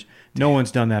Masters. No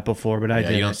one's done that before, but I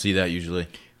did. You don't see that usually.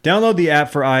 Download the app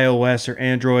for iOS or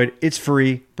Android. It's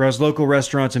free. Browse local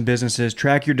restaurants and businesses.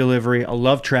 Track your delivery. I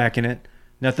love tracking it.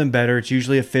 Nothing better. It's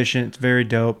usually efficient. It's very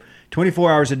dope.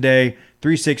 24 hours a day,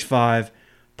 365.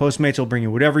 Postmates will bring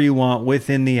you whatever you want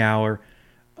within the hour.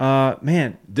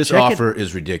 Man, This offer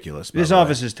is ridiculous. This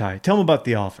office is tight. Tell them about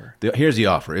the offer. Here's the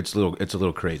offer. It's a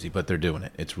little crazy, but they're doing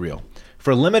it. It's real.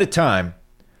 For a limited time,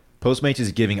 Postmates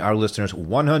is giving our listeners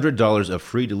 $100 of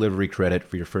free delivery credit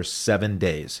for your first 7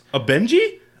 days. A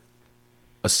Benji?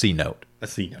 A C note. A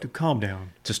C note. Dude, calm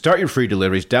down. To start your free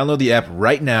deliveries, download the app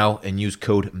right now and use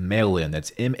code MAILIN.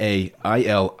 That's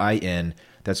MAILIN.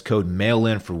 That's code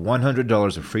MAILIN for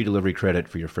 $100 of free delivery credit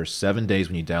for your first 7 days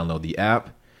when you download the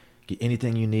app. Get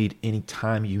anything you need,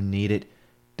 anytime you need it.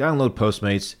 Download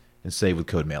Postmates and save with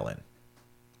code MAILIN.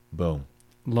 Boom.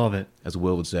 Love it. As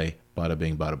Will would say, bada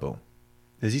bing, bada boom.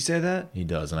 Does he say that? He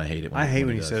does, and I hate it. I hate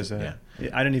when he does says it. that. Yeah.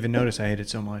 I didn't even notice I hate it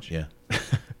so much. Yeah. All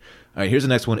right, here's the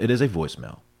next one. It is a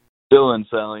voicemail. Dillon,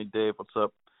 Sally, Dave, what's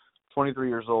up? 23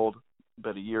 years old,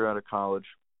 about a year out of college,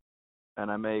 and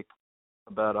I make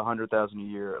about $100,000 a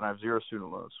year, and I have 0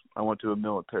 student loans. I went to a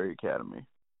military academy.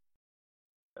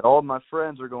 And all of my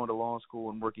friends are going to law school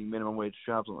and working minimum wage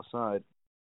jobs on the side,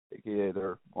 aka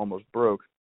they're almost broke.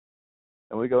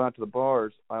 And we go out to the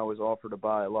bars, I always offer to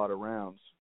buy a lot of rounds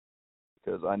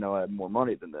because I know I have more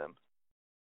money than them.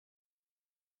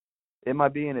 Am I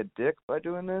being a dick by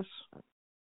doing this?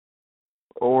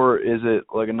 Or is it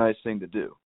like a nice thing to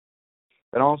do?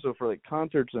 And also for like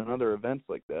concerts and other events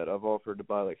like that, I've offered to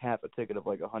buy like half a ticket of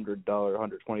like $100,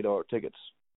 $120 tickets.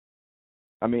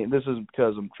 I mean, this isn't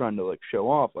because I'm trying to like show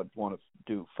off. I want to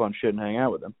do fun shit and hang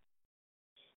out with them.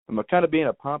 Am I kind of being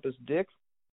a pompous dick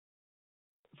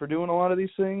for doing a lot of these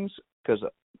things? Because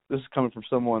this is coming from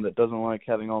someone that doesn't like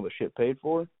having all the shit paid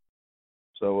for.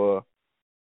 So,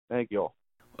 thank y'all.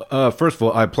 First of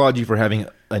all, I applaud you for having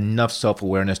enough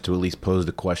self-awareness to at least pose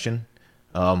the question.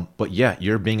 But yeah,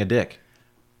 you're being a dick,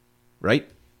 right?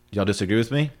 Y'all disagree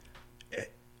with me?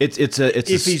 It's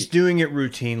If he's doing it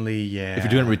routinely, yeah. If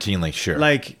you're doing it routinely, sure.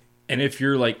 Like, And if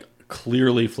you're like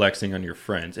clearly flexing on your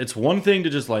friends, it's one thing to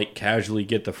just like casually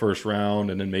get the first round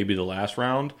and then maybe the last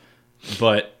round,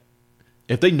 but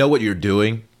if they know what you're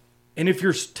doing, and if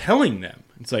you're telling them,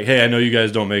 it's like, hey, I know you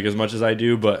guys don't make as much as I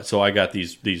do, but so I got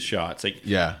these shots. Like,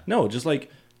 yeah, no, just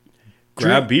like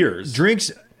grab beers,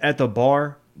 drinks at the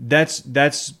bar. That's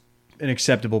an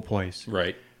acceptable place.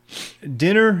 right?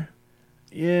 Dinner,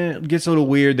 yeah, it gets a little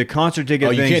weird. The concert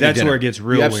ticket things, that's where it gets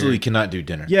real You absolutely weird. cannot do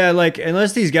dinner. Yeah, like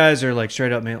unless these guys are like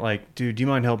straight up, man. Like, dude, do you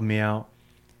mind helping me out?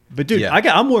 But dude, Yeah.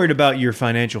 I'm worried about your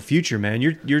financial future, man.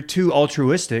 You're too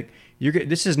altruistic.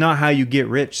 This is not how you get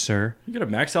rich, sir. You gotta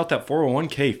max out that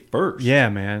 401k first. Yeah,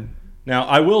 man. Now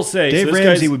I will say, Dave so this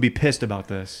Ramsey guy's- would be pissed about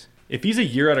this. if he's a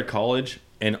year out of college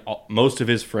and most of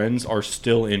his friends are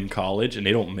still in college and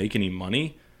they don't make any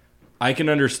money, I can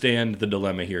understand the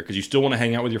dilemma here because you still want to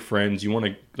hang out with your friends. You want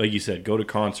to, like you said, go to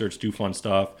concerts, do fun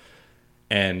stuff.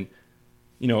 And,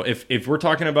 you know, if we're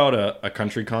talking about a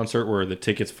country concert where the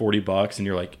ticket's $40 and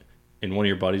you're like, and one of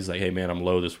your buddies is like, hey, man, I'm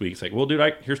low this week. It's like, well, dude,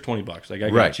 here's $20. Like, I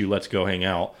got Right. you. Let's go hang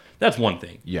out. That's one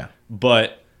thing. Yeah.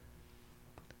 But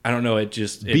I don't know.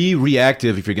 Be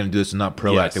reactive if you're going to do this and not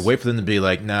proactive. Yes. Wait for them to be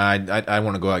like, nah, I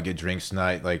want to go out and get drinks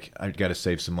tonight. Like, I got to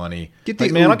save some money. Get the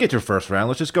like, man, Uber. I'll get your first round.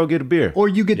 Let's just go get a beer. Or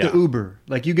you get Yeah. the Uber.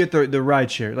 Like, you get the ride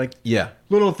share. Like, Yeah.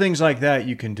 little things like that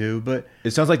you can do. But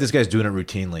It sounds like this guy's doing it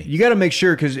routinely. you got to make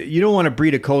sure because you don't want to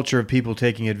breed a culture of people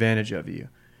taking advantage of you.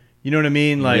 You know what I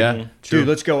mean? Like, Yeah, true. dude,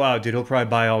 let's go out, dude. He'll probably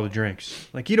buy all the drinks.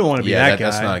 Like, you don't want to be Yeah, that guy.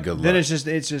 that's not a good Then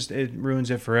look. it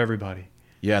ruins it for everybody.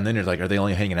 Yeah, and then you're like, are they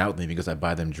only hanging out with me because I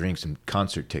buy them drinks and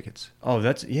concert tickets? Oh,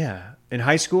 that's yeah. In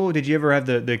high school, did you ever have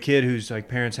the kid whose like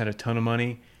parents had a ton of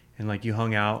money and like you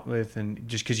hung out with and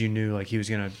just because you knew like he was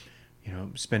gonna,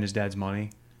 spend his dad's money?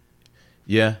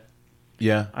 Yeah.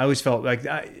 Yeah. I always felt like,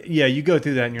 you go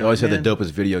through that and They you're always like, had the man.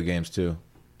 dopest video games, too.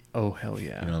 Oh hell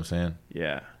yeah, You know what I'm saying?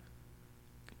 yeah.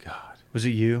 God. Was it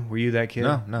you? Were you that kid?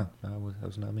 No, that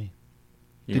was not me.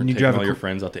 Didn't were you taking drive a all your Cor-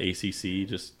 friends out to ACC?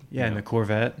 Just Yeah, in the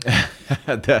Corvette.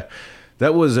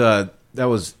 that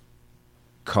was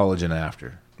college and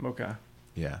after. Okay.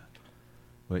 Yeah.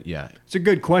 But yeah. It's a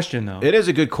good question though. It is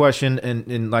a good question,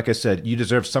 and like I said, you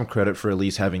deserve some credit for at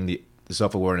least having the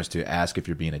self-awareness to ask if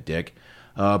you're being a dick.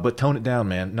 But tone it down,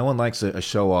 man. No one likes a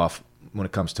show-off when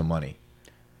it comes to money.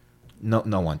 No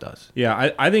one does.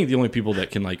 Yeah, I think the only people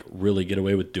that can like really get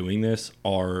away with doing this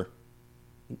are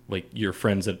like your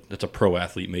friends that's a pro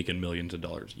athlete making millions of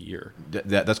dollars a year.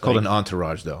 That's called an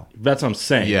entourage, though. That's what I'm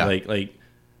saying. Yeah.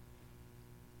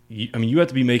 You have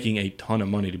to be making a ton of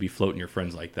money to be floating your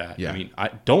friends like that. Yeah. I mean,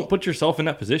 don't put yourself in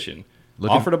that position.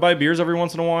 Look Offer to buy beers every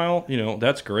once in a while.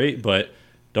 That's great, but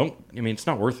it's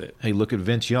not worth it. Hey, look at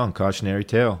Vince Young, cautionary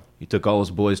tale. He took all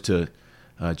his boys to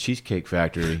Cheesecake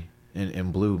Factory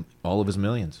and blew all of his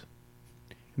millions.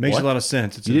 It makes What? a lot of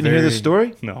sense. It's You didn't hear this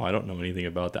story? No, I don't know anything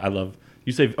about that. I love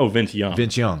you say Vince Young.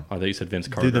 Vince Young. I thought you said Vince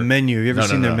Carter. Dude, the menu. Have you ever No,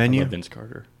 no, seen no. their I menu? love Vince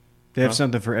Carter. They have Huh?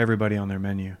 something for everybody on their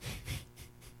menu.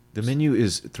 The menu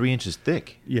is 3 inches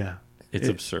thick. Yeah. It's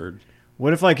absurd.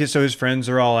 What if his friends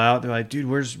are all out? They're like, dude,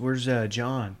 where's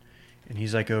John? And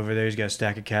he's like over there. He's got a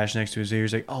stack of cash next to his ear.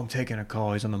 He's like, oh, I'm taking a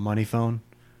call. He's on the money phone.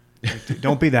 Like, dude,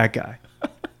 don't be that guy.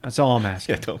 That's all I'm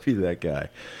asking. Yeah, don't be that guy.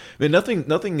 I mean,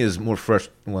 nothing is more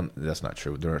frustrating. Well, that's not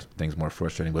true. There are things more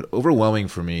frustrating, but overwhelming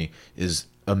for me is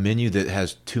a menu that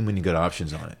has too many good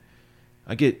options on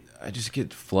it. I just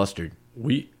get flustered.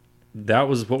 That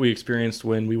was what we experienced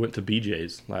when we went to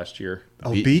BJ's last year.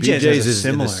 Oh, BJ's is is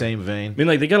in similar. the same vein. I mean,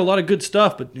 like they got a lot of good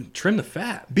stuff, but trim the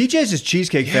fat. BJ's is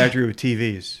Cheesecake Factory with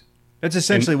TVs. That's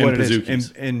essentially And what it is.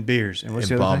 Pizookies. And beers. And what's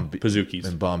and the other bomb thing? Pizookies.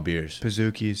 and bomb beers.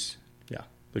 Pizookies. Yeah,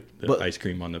 the But- ice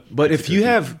cream on the. But if you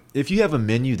cookie. have a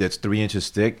menu that's 3 inches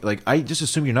thick, like I just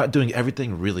assume you're not doing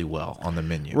everything really well on the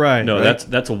menu. Right. no, right?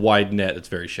 that's a wide net. That's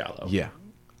very shallow. Yeah.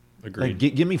 Agreed.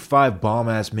 Like give me 5 bomb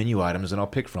ass menu items and I'll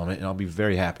pick from it and I'll be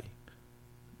very happy.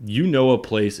 You know a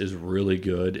place is really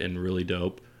good and really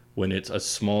dope when it's a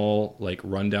small, like,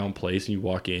 rundown place and you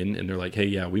walk in and they're like, hey,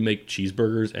 yeah, we make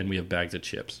cheeseburgers and we have bags of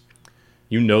chips.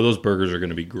 You know those burgers are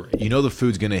going to be great. You know the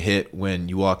food's gonna hit when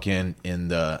you walk in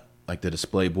the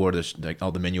display board, like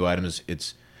all the menu items.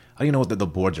 It's I don't even know what the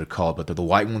boards are called, but they're the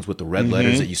white ones with the red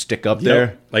letters that you stick up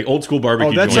there, Like old school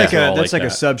barbecue Oh, that's joints like are all a that. a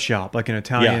sub shop, like an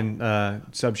Italian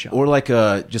sub shop. or like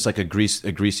just like a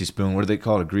greasy spoon. What do they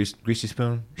call it? Greasy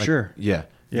spoon? Like, Sure. Yeah.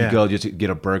 Yeah. You go just to get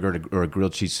a burger or a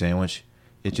grilled cheese sandwich.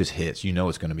 It just hits. You know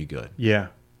it's gonna be good. Yeah.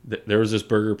 There was this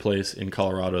burger place in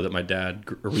Colorado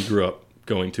that we grew up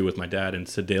going to with my dad in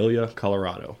Sedalia,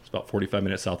 Colorado. It's about 45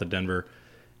 minutes south of Denver,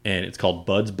 and it's called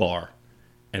Bud's Bar,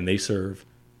 and they serve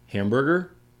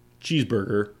hamburger,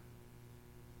 cheeseburger,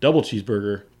 double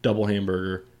cheeseburger, double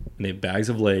hamburger, and they have bags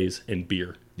of Lay's and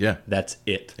beer. Yeah. That's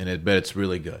it. And I bet it's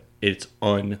really good. It's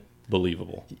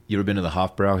unbelievable. You ever been to the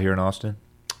Hofbrau here in Austin?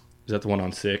 Is that the one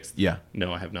on 6th? Yeah.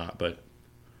 No, I have not, but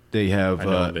They have I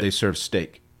know of it. they serve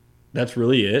steak. that's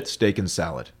really it. Steak and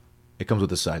salad. It comes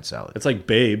with a side salad. It's like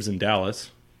Babes in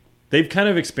Dallas. They've kind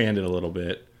of expanded a little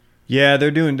bit. Yeah, they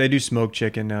do smoked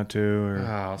chicken now too. Or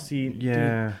Oh, see,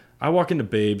 yeah. dude, I walk into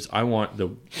Babes. I want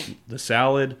the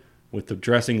salad with the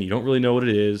dressing. You don't really know what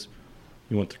it is.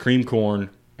 You want the cream corn,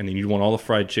 and then you want all the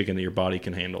fried chicken that your body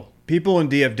can handle. People in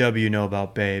DFW know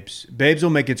about Babes. Babes will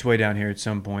make its way down here at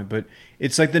some point, but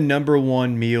it's like the number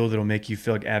one meal that'll make you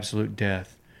feel like absolute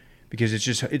death because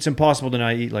it's impossible to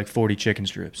not eat like 40 chicken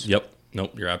strips. Yep.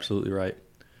 Nope. You're absolutely right.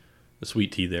 The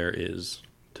sweet tea there is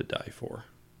to die for.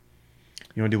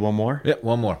 You want to do one more? Yeah,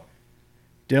 one more.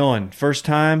 Dylan, first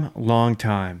time, long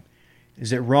time.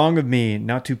 Is it wrong of me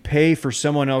not to pay for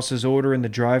someone else's order in the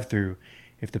drive-thru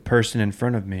if the person in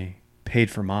front of me paid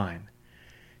for mine?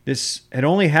 This had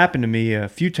only happened to me a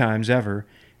few times ever,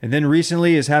 and then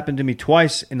recently has happened to me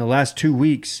twice in the last 2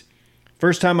 weeks.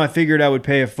 First time I figured I would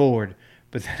pay it forward,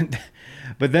 but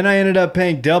then I ended up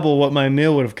paying double what my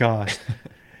meal would have cost.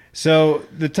 So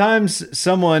the times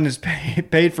someone has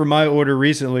paid for my order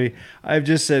recently, I've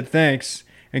just said thanks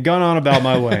and gone on about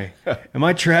my way. Am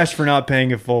I trash for not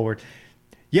paying it forward?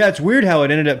 Yeah, it's weird how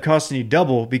it ended up costing you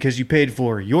double because you paid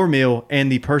for your meal and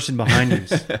the person behind you.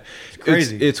 It's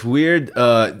crazy. It's weird.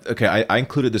 Okay, I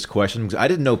included this question because I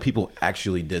didn't know people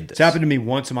actually did this. It's happened to me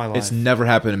once in my life. It's never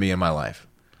happened to me in my life.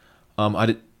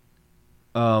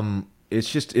 It's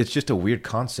just a weird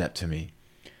concept to me.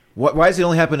 Why does it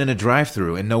only happen in a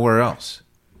drive-thru and nowhere else?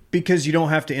 Because you don't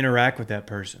have to interact with that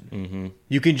person. Mm-hmm.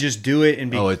 You can just do it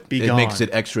and be It gone. makes it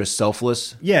extra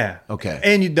selfless. Yeah. Okay.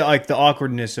 And the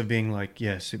awkwardness of being like,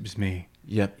 yes, it was me.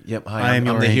 Yep. Hi, I am I'm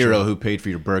your the angel. hero who paid for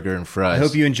your burger and fries. I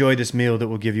hope you enjoyed this meal that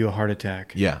will give you a heart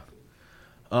attack. Yeah.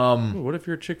 Ooh, what if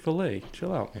you're Chick-fil-A?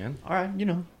 Chill out, man. All right,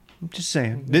 I'm just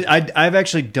saying. I've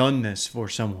actually done this for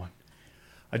someone.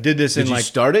 I did this Did in you like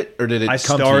start it or did it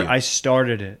come to you? I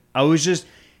started it. I was just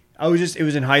it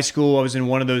was in high school. I was in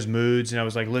one of those moods and I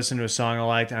was like listening to a song I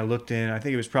liked and I looked in. I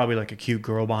think it was probably like a cute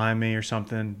girl behind me or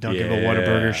something. Dunkinville Yeah.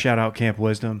 Whataburger. Shout out Camp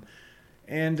Wisdom.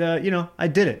 And I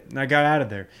did it and I got out of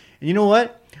there. And you know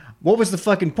what? What was the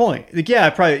fucking point? Like, yeah, I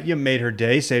probably made her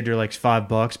day, saved her like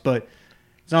 $5, but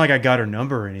it's not like I got her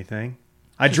number or anything.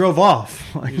 I drove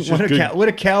off. Like, what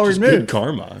a coward Just move. good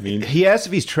karma. I mean, He asked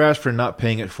if he's trash for not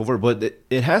paying it forward, but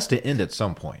it has to end at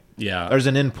some point. yeah. There's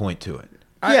an end point to it.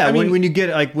 Yeah, I mean- when you get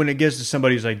like when it gets to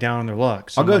somebody who's like down on their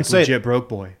luck, I'll go like and say it. legit broke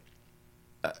boy.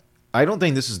 I don't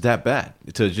think this is that bad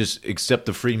to just accept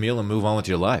the free meal and move on with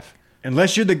your life.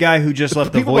 Unless you're the guy who just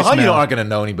left the People behind you voicemail. aren't going to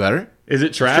know any better. Is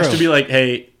it trash true. to be like,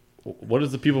 hey, what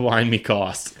does the people behind me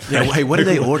cost? Yeah, hey, what did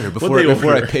they order before they I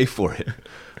order? pay for it?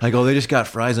 Like, oh, they just got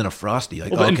fries and a Frosty.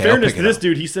 Like, Well, but in okay, fairness I'll to pick this it up.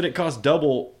 dude, he said it cost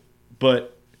double,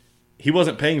 but he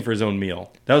wasn't paying for his own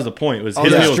meal. That was the point. It was Oh,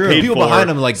 his that's meal was true. paid People for. behind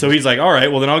him, like- so he's like, all right,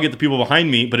 well then I'll get the people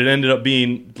behind me. But it ended up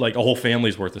being like a whole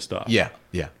family's worth of stuff. Yeah.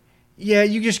 Yeah,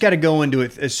 you just got to go into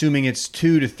it assuming it's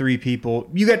 2 to 3 people.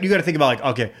 You got to think about like,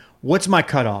 okay, what's my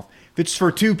cutoff? If it's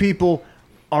for 2 people,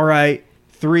 all right.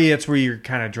 3, that's where you're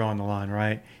kind of drawing the line,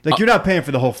 right? Like you're not paying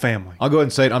for the whole family. I'll go ahead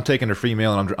and say it. I'm taking a free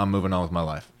meal and I'm moving on with my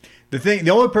life. The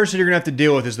only person you're gonna have to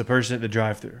deal with is the person at the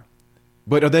drive-thru.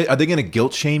 But are they going to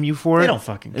guilt shame you for it? They don't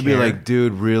fucking They'd be care. like,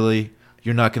 dude, really?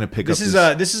 You're not going to pick This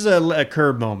up is a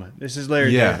curb moment. This is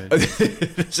Larry yeah. David.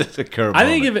 This is a curve. I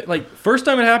think if it like first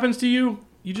time it happens to you,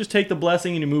 you just take the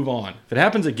blessing and you move on. If it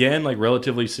happens again, like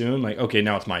relatively soon, like okay,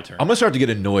 now it's my turn. I'm gonna start to get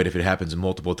annoyed if it happens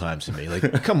multiple times to me.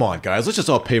 Like, come on, guys, let's just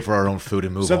all pay for our own food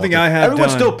and move Something on. I have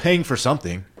Everyone's done- still paying for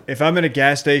something. If I'm at a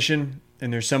gas station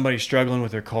and there's somebody struggling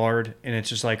with their card and it's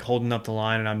just like holding up the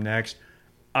line and I'm next,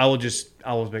 I will be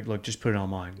like, look, just put it on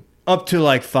mine. Up to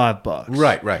like $5.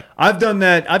 Right. I've done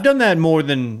that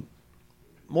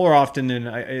more often than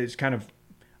it's kind of,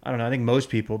 I don't know, I think most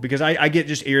people, because I get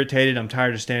just irritated. I'm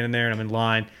tired of standing there and I'm in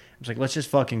line. I'm just like, let's just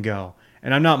fucking go.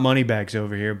 And I'm not money bags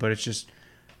over here, but it's just,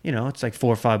 it's like $4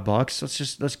 or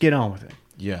 $5. Let's get on with it.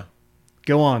 Yeah.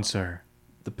 Go on, sir.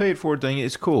 The paid for thing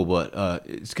is cool, but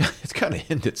it's kind of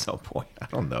end at some point. I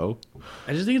don't know.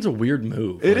 I just think it's a weird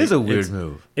move. It is a it's- weird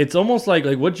move. It's almost like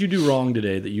what'd you do wrong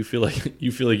today that you feel like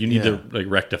you need to like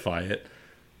rectify it.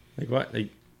 Like what? Like,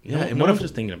 Yeah, and no what one's if-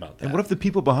 just thinking about that. And what if the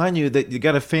people behind you that you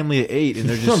got a family of 8 and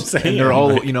they're That's what just I'm saying, and they're all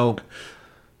like-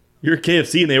 You're at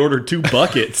KFC and they ordered 2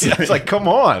 buckets. it's like, come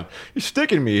on, you're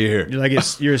sticking me here.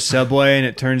 You're a Subway and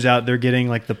it turns out they're getting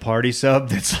like the party sub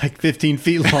that's like 15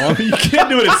 feet long. You can't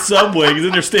do it at Subway because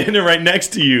then they're standing right next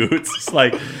to you. It's just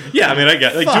like, yeah, I mean, I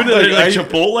got like Fuck, doing it like, at are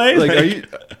Chipotle. Like, are you,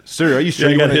 sir? Are you sure Yeah,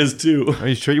 I you got want his too. Are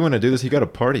you sure you want to do this? You got a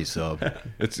party sub.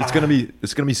 It's gonna be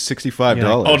 $65.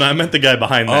 Oh no, I meant the guy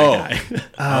behind that guy.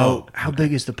 Oh, how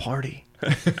big is the party?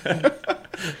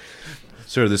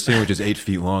 Sir, this sandwich is 8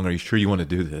 feet long. Are you sure you want to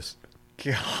do this?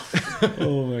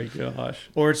 Oh my gosh.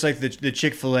 Or it's like the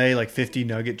Chick-fil-A like 50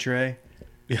 nugget tray.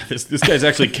 Yeah, this guy's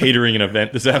actually catering an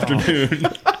event this afternoon.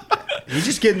 He's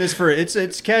just getting this for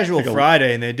it's casual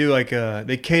Friday, and they do like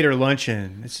they cater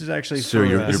luncheon. This is actually Sir, for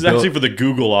you're- This is bill- actually for the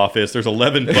Google office. There's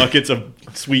 11 buckets of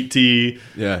sweet tea.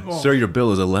 Yeah, sir, your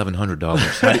bill is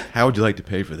 $1,100. How would you like to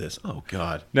pay for this? Oh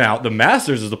God, Now, the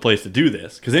Masters is the place to do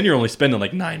this because then you're only spending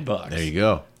like $9. there you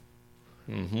go.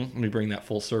 Let me bring that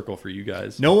full circle for you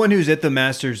guys. no one who's at the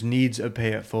Masters needs a pay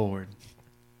it forward.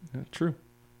 Yeah, true.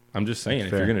 I'm just saying, if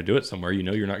Fair. you're going to do it somewhere,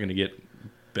 you're not going to get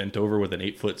bent over with an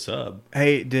 8-foot sub.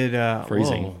 Hey, did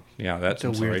Phrasing. whoa, Yeah, that's a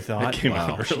I'm weird sorry. thought. That came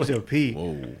Wow, out she's really. OP.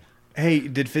 Whoa. Hey,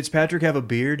 did Fitzpatrick have a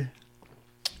beard?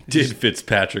 Did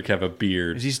Fitzpatrick have a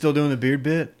beard? Is he still doing the beard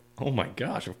bit? Oh my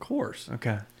gosh, of course.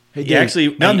 Okay. Hey, He Dave, actually,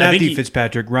 Not I think Matthew he,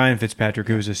 Fitzpatrick, Ryan Fitzpatrick,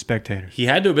 who was a spectator. he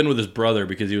had to have been with his brother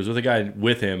because he was with a guy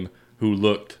with him who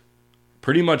looked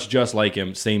pretty much just like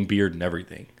him, same beard and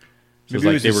everything. So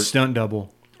Maybe it's it like was a stunt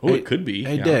double. Oh, Hey- it could be.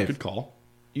 hey, Yeah, Dave. good call.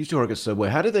 You used to work at Subway.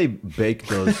 How do they bake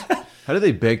those? How do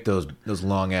they bake those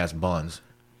long ass buns?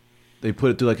 They put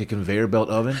it through like a conveyor belt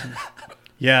oven.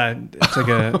 Yeah, it's like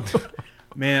a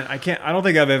man. I don't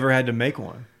think I've ever had to make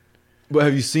one. But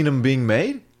have you seen them being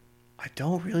made? I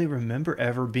don't really remember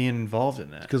ever being involved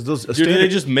in that. Because those Dude, they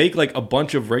just make like a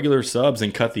bunch of regular subs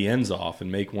and cut the ends off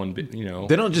and make one bit,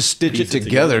 they don't just stitch it Piece it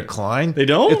together, together. Klein. They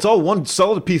don't? It's all one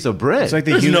solid piece of bread. It's like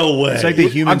the There's no way. It's like the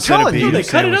human I'm telling centipede. you, of they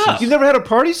cut it sandwiches. up. You never had a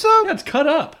party sub? Yeah, it's cut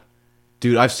up.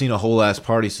 Dude, I've seen a whole ass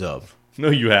party sub.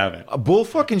 No, you haven't. A bull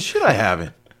fucking shit, I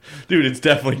haven't. Dude, it's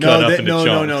definitely cut up into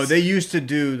chunks. No. They used to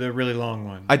do the really long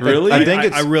one. Really? I think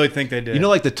it's. I really think they did. You know,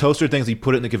 like the toaster things, you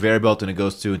put it in the conveyor belt and it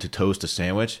goes to toast a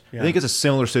sandwich. Yeah. I think it's a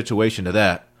similar situation to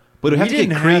that, but it would we have to didn't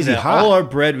get have crazy that. hot. All our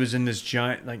bread was in this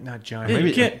giant, like not giant. Yeah, Maybe-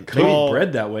 you can't maybe- coat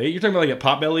bread that way. You're talking about like at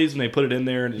Potbellies when they put it in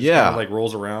there and it just Yeah. kind of like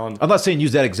rolls around. I'm not saying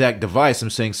use that exact device.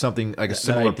 I'm saying something like a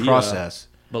similar idea. process.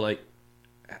 But like,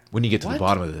 When you get to the What?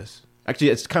 bottom of this, actually,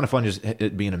 it's kind of fun just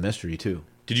it being a mystery too.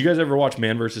 did you guys ever watch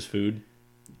Man vs. Food?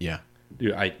 Yeah.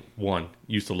 Dude, I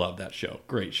used to love that show.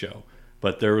 Great show.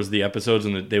 But there was the episodes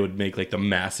and they would make like the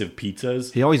massive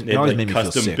pizzas. He always They'd, made like, me feel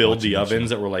custom sick build watching the that ovens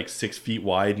show. that were like 6 feet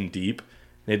wide and deep.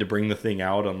 They had to bring the thing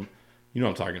out on. You know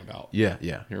what I'm talking about? Yeah.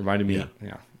 It reminded me. Yeah.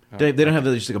 Yeah. They don't have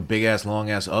just like a big ass,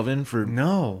 long ass oven for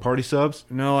No. party subs.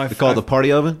 No, They call it the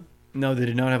party oven. No, they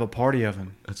did not have a party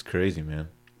oven. That's crazy, man.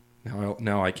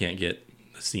 Now I can't get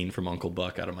a scene from Uncle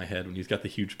Buck out of my head when he's got the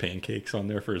huge pancakes on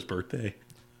there for his birthday.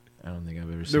 I don't think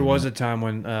I've ever seen There was that. a time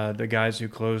when the guys who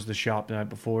closed the shop the night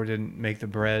before didn't make the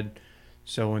bread,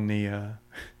 so when the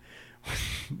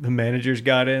the managers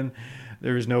got in,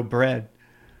 there was no bread,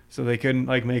 so they couldn't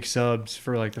like make subs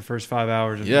for like the first 5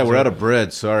 hours. Yeah, we're out of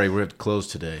bread. Sorry, we're at close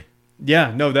today.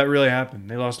 Yeah, no, that really happened.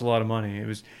 They lost a lot of money. It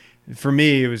was, for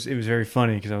me, it was very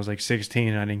funny because I was like 16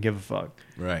 and I didn't give a fuck,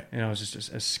 Right. and I was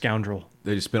just a scoundrel.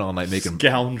 They just spent all night making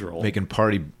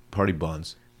party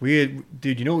buns. We had,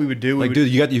 dude, you know what we would do? Like, dude,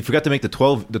 you forgot to make the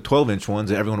 12-inch ones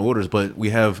that everyone orders, but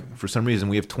we have, for some reason,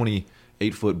 we have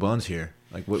 28-foot buns here.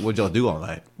 Like, what'd y'all do all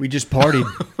night? We just partied.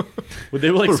 But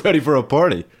they were like, We're ready for a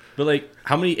party. but like,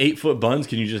 how many 8-foot buns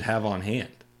can you just have on hand?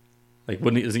 Like,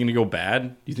 is it going to go bad?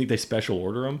 Do you think they special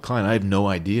order them? Klein, I have no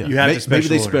idea. You have to Maybe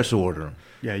they special order. special order them.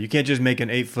 Yeah, you can't just make an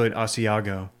 8-foot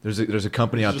Asiago. There's a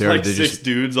company out Just there like that six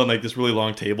dudes on like this really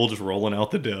long table just rolling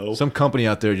out the dough. some company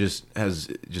out there just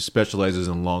specializes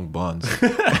in long buns.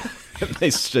 they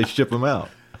ship them out.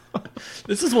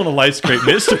 This is one of life's great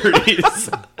mysteries.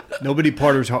 Nobody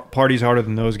parties harder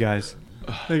than those guys.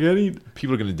 Like, I need...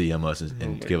 People are going to DM us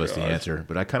and my give us the gosh. answer,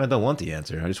 but I kind of don't want the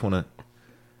answer. I just want to.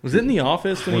 Was it in the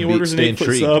office when he Wanna orders an stay 8-foot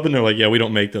intrigued. sub and they're like, yeah, we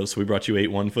don't make those, so we brought you 8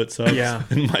 1-foot subs? Yeah.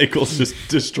 And Michael's just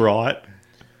distraught.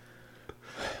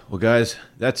 Well, guys,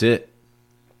 that's it.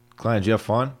 Klein, did you have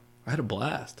fun? I had a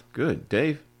blast. Good.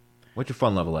 Dave, what's your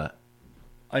fun level at?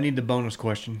 I need the bonus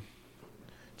question.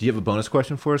 Do you have a bonus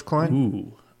question for us,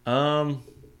 Klein? Ooh.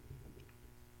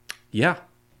 Yeah.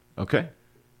 Okay.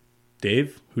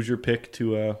 Dave, who's your pick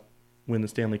to win the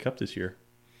Stanley Cup this year?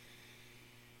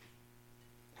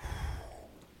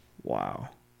 Wow.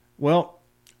 Well,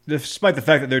 despite the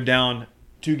fact that they're down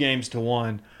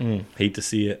 2-1, Hate to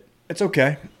see it. it's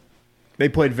okay. They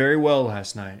played very well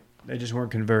last night. They just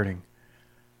weren't converting.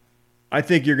 I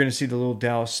think you're going to see the little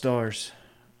Dallas Stars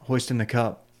hoisting the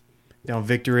cup down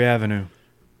Victory Avenue.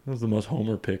 That was the most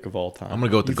homer pick of all time. I'm gonna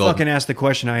go with the You Golden. fucking asked the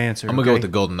question, I answered. I'm gonna go with okay?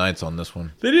 the Golden Knights on this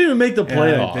one. They didn't even make the Yeah,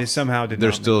 playoffs. they somehow did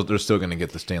They're not. still gonna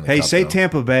get the Stanley Hey, Cup. say though.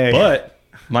 Tampa Bay. But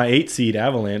my 8-seed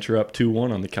Avalanche are up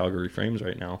 2-1 on the Calgary Flames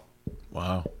right now.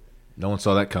 Wow, no one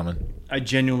saw that coming. I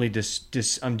genuinely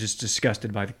I'm just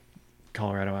disgusted by the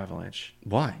Colorado Avalanche.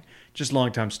 Why? Just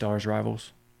longtime Stars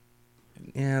rivals.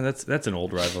 Yeah, that's an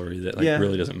old rivalry that Yeah.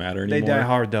 really doesn't matter They anymore. die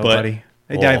hard though, But- buddy.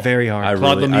 They die very hard. I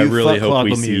Claude really, Lemieux, I really fuck hope Claude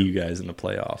we Lemieux. see you guys in the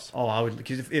playoffs. Oh, I would,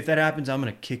 because if that happens, I'm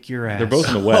gonna kick your ass. They're both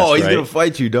in the West, Oh, he's right? gonna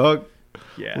fight you, dog.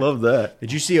 Yeah. Love that.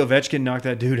 Did you see Ovechkin knock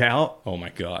that dude out? Oh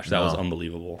my gosh, that No. was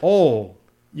unbelievable. Oh,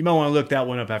 you might want to look that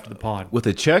one up after the pod. With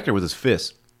a check or with his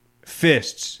fist?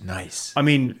 Fists. Nice. I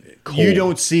mean, Cold. you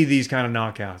don't see these kind of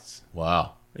knockouts.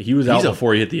 Wow. He was out He's a-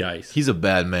 before he hit the ice. He's a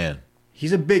bad man.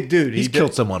 He's a big dude. He's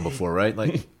killed someone before, right?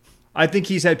 Like, I think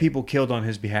he's had people killed on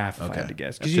his behalf. If I okay, had to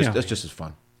guess, that's because just as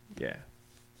fun. yeah.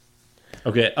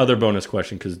 Okay, other bonus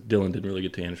question because Dillon didn't really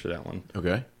get to answer that one.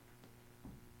 Okay.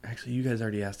 Actually, you guys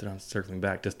already asked it on circling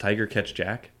back. Does Tiger catch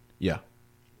Jack? Yeah.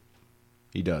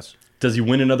 He does. Does he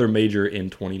win another major in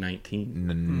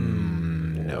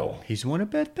 2019? No. He's won a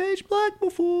Bethpage Black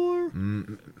before. I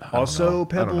don't Also, know. I don't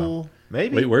know. Pebble.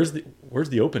 Maybe. Wait, where's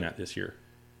the Open at this year?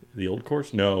 The old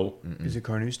course? No, Is it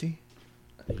Carnoustie?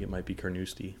 I think it might be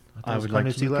Carnoustie. I was would like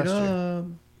to Carnoustie look it last year. up.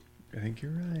 I think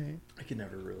you're right. I can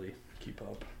never really keep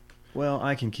up. Well,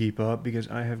 I can keep up because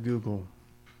I have Google.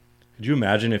 Could you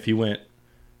imagine if he went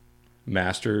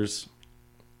Masters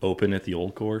Open at the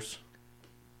old course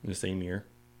in the same year?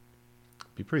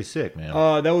 Be pretty sick, man.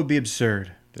 That would be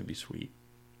absurd. That'd be sweet.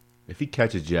 If he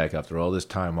catches Jack after all this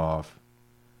time off,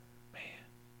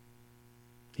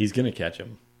 He's gonna catch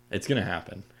him. It's gonna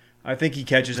happen. I think he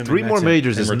catches him. 3 and more that's it.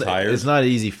 majors And is retires. it's not an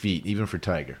easy feat, even for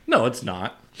Tiger. No, it's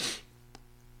not.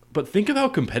 But think of how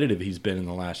competitive he's been in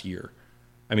the last year.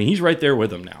 I mean, he's right there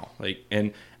with him now. Like,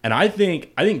 and I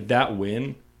think that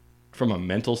win, from a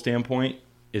mental standpoint,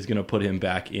 is going to put him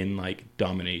back in like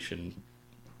domination,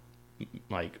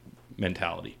 like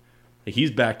mentality. Like,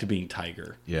 he's back to being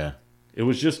Tiger. Yeah. It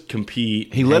was just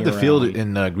compete. He led hang the field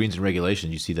around. in greens and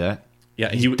regulation. You see that? Yeah,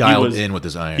 he dialed in with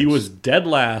his irons. He was dead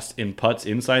last in putts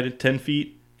inside of 10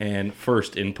 feet and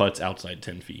first in putts outside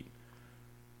 10 feet.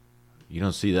 You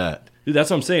don't see that. Dude,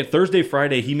 that's what I'm saying. Thursday,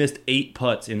 Friday, he missed 8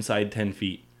 putts inside 10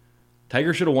 feet.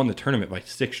 Tiger should have won the tournament by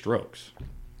 6 strokes.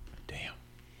 Damn.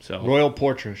 So, Royal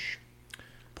Portrush,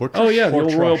 oh yeah, the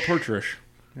old Royal Portrush.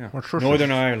 Portrush.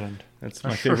 Northern Ireland. That's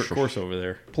my favorite course over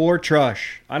there.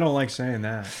 Portrush. I don't like saying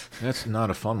that. That's not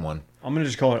a fun one. I'm gonna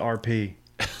just call it RP.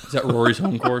 Is that Rory's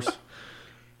home course?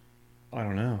 I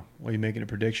don't know. Are you making a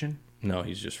prediction? No,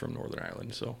 he's just from Northern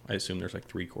Ireland, so I assume there's like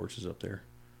 3 courses up there.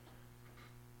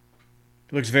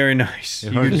 It looks very nice. It's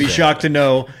You hard would to be say. shocked to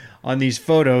know on these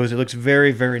photos, it looks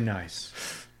very, very nice.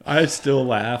 I still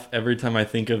laugh every time I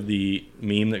think of the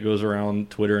meme that goes around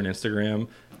Twitter and Instagram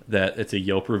that it's a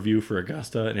Yelp review for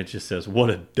Augusta and it just says, "What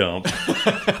a dump."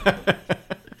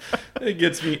 It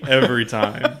gets me every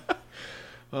time.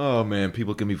 Oh, man,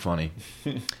 people can be funny.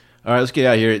 All right, let's get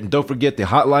out of here. And don't forget the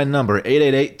hotline number,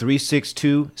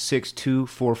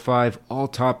 888-362-6245. All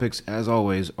topics, as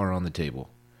always, are on the table.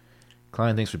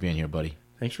 Klein, thanks for being here, buddy.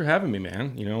 Thanks for having me,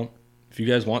 man. You know, if you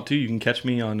guys want to, you can catch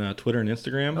me on Twitter and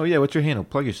Instagram. Oh, yeah, what's your handle?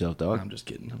 Plug yourself, dog. I'm just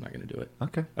kidding. I'm not going to do it.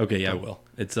 Okay. Okay, yeah, I will.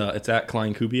 It's at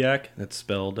Klein Kubiak. That's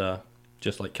spelled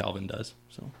just like Calvin does.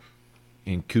 So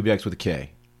And Kubiak's with a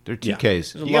K. There are two Yeah.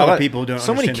 Ks. There's a lot of people who don't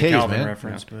so many understand the Ks, Calvin man.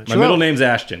 reference. But... my Chill middle out. name's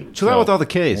Ashton. Chill out with all the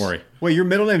Ks. Don't worry. Wait, your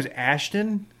middle name's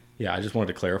Ashton? Yeah, I just wanted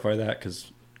to clarify that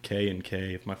because K and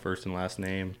K, if my first and last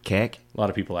name. Cack? A lot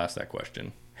of people ask that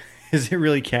question. Is it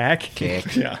really Cack?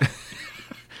 Cack. Yeah.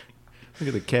 Look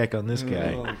at the cack on this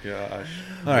guy. Oh gosh.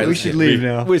 All right, We should leave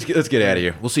now. Let's get out of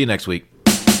here. We'll see you next week.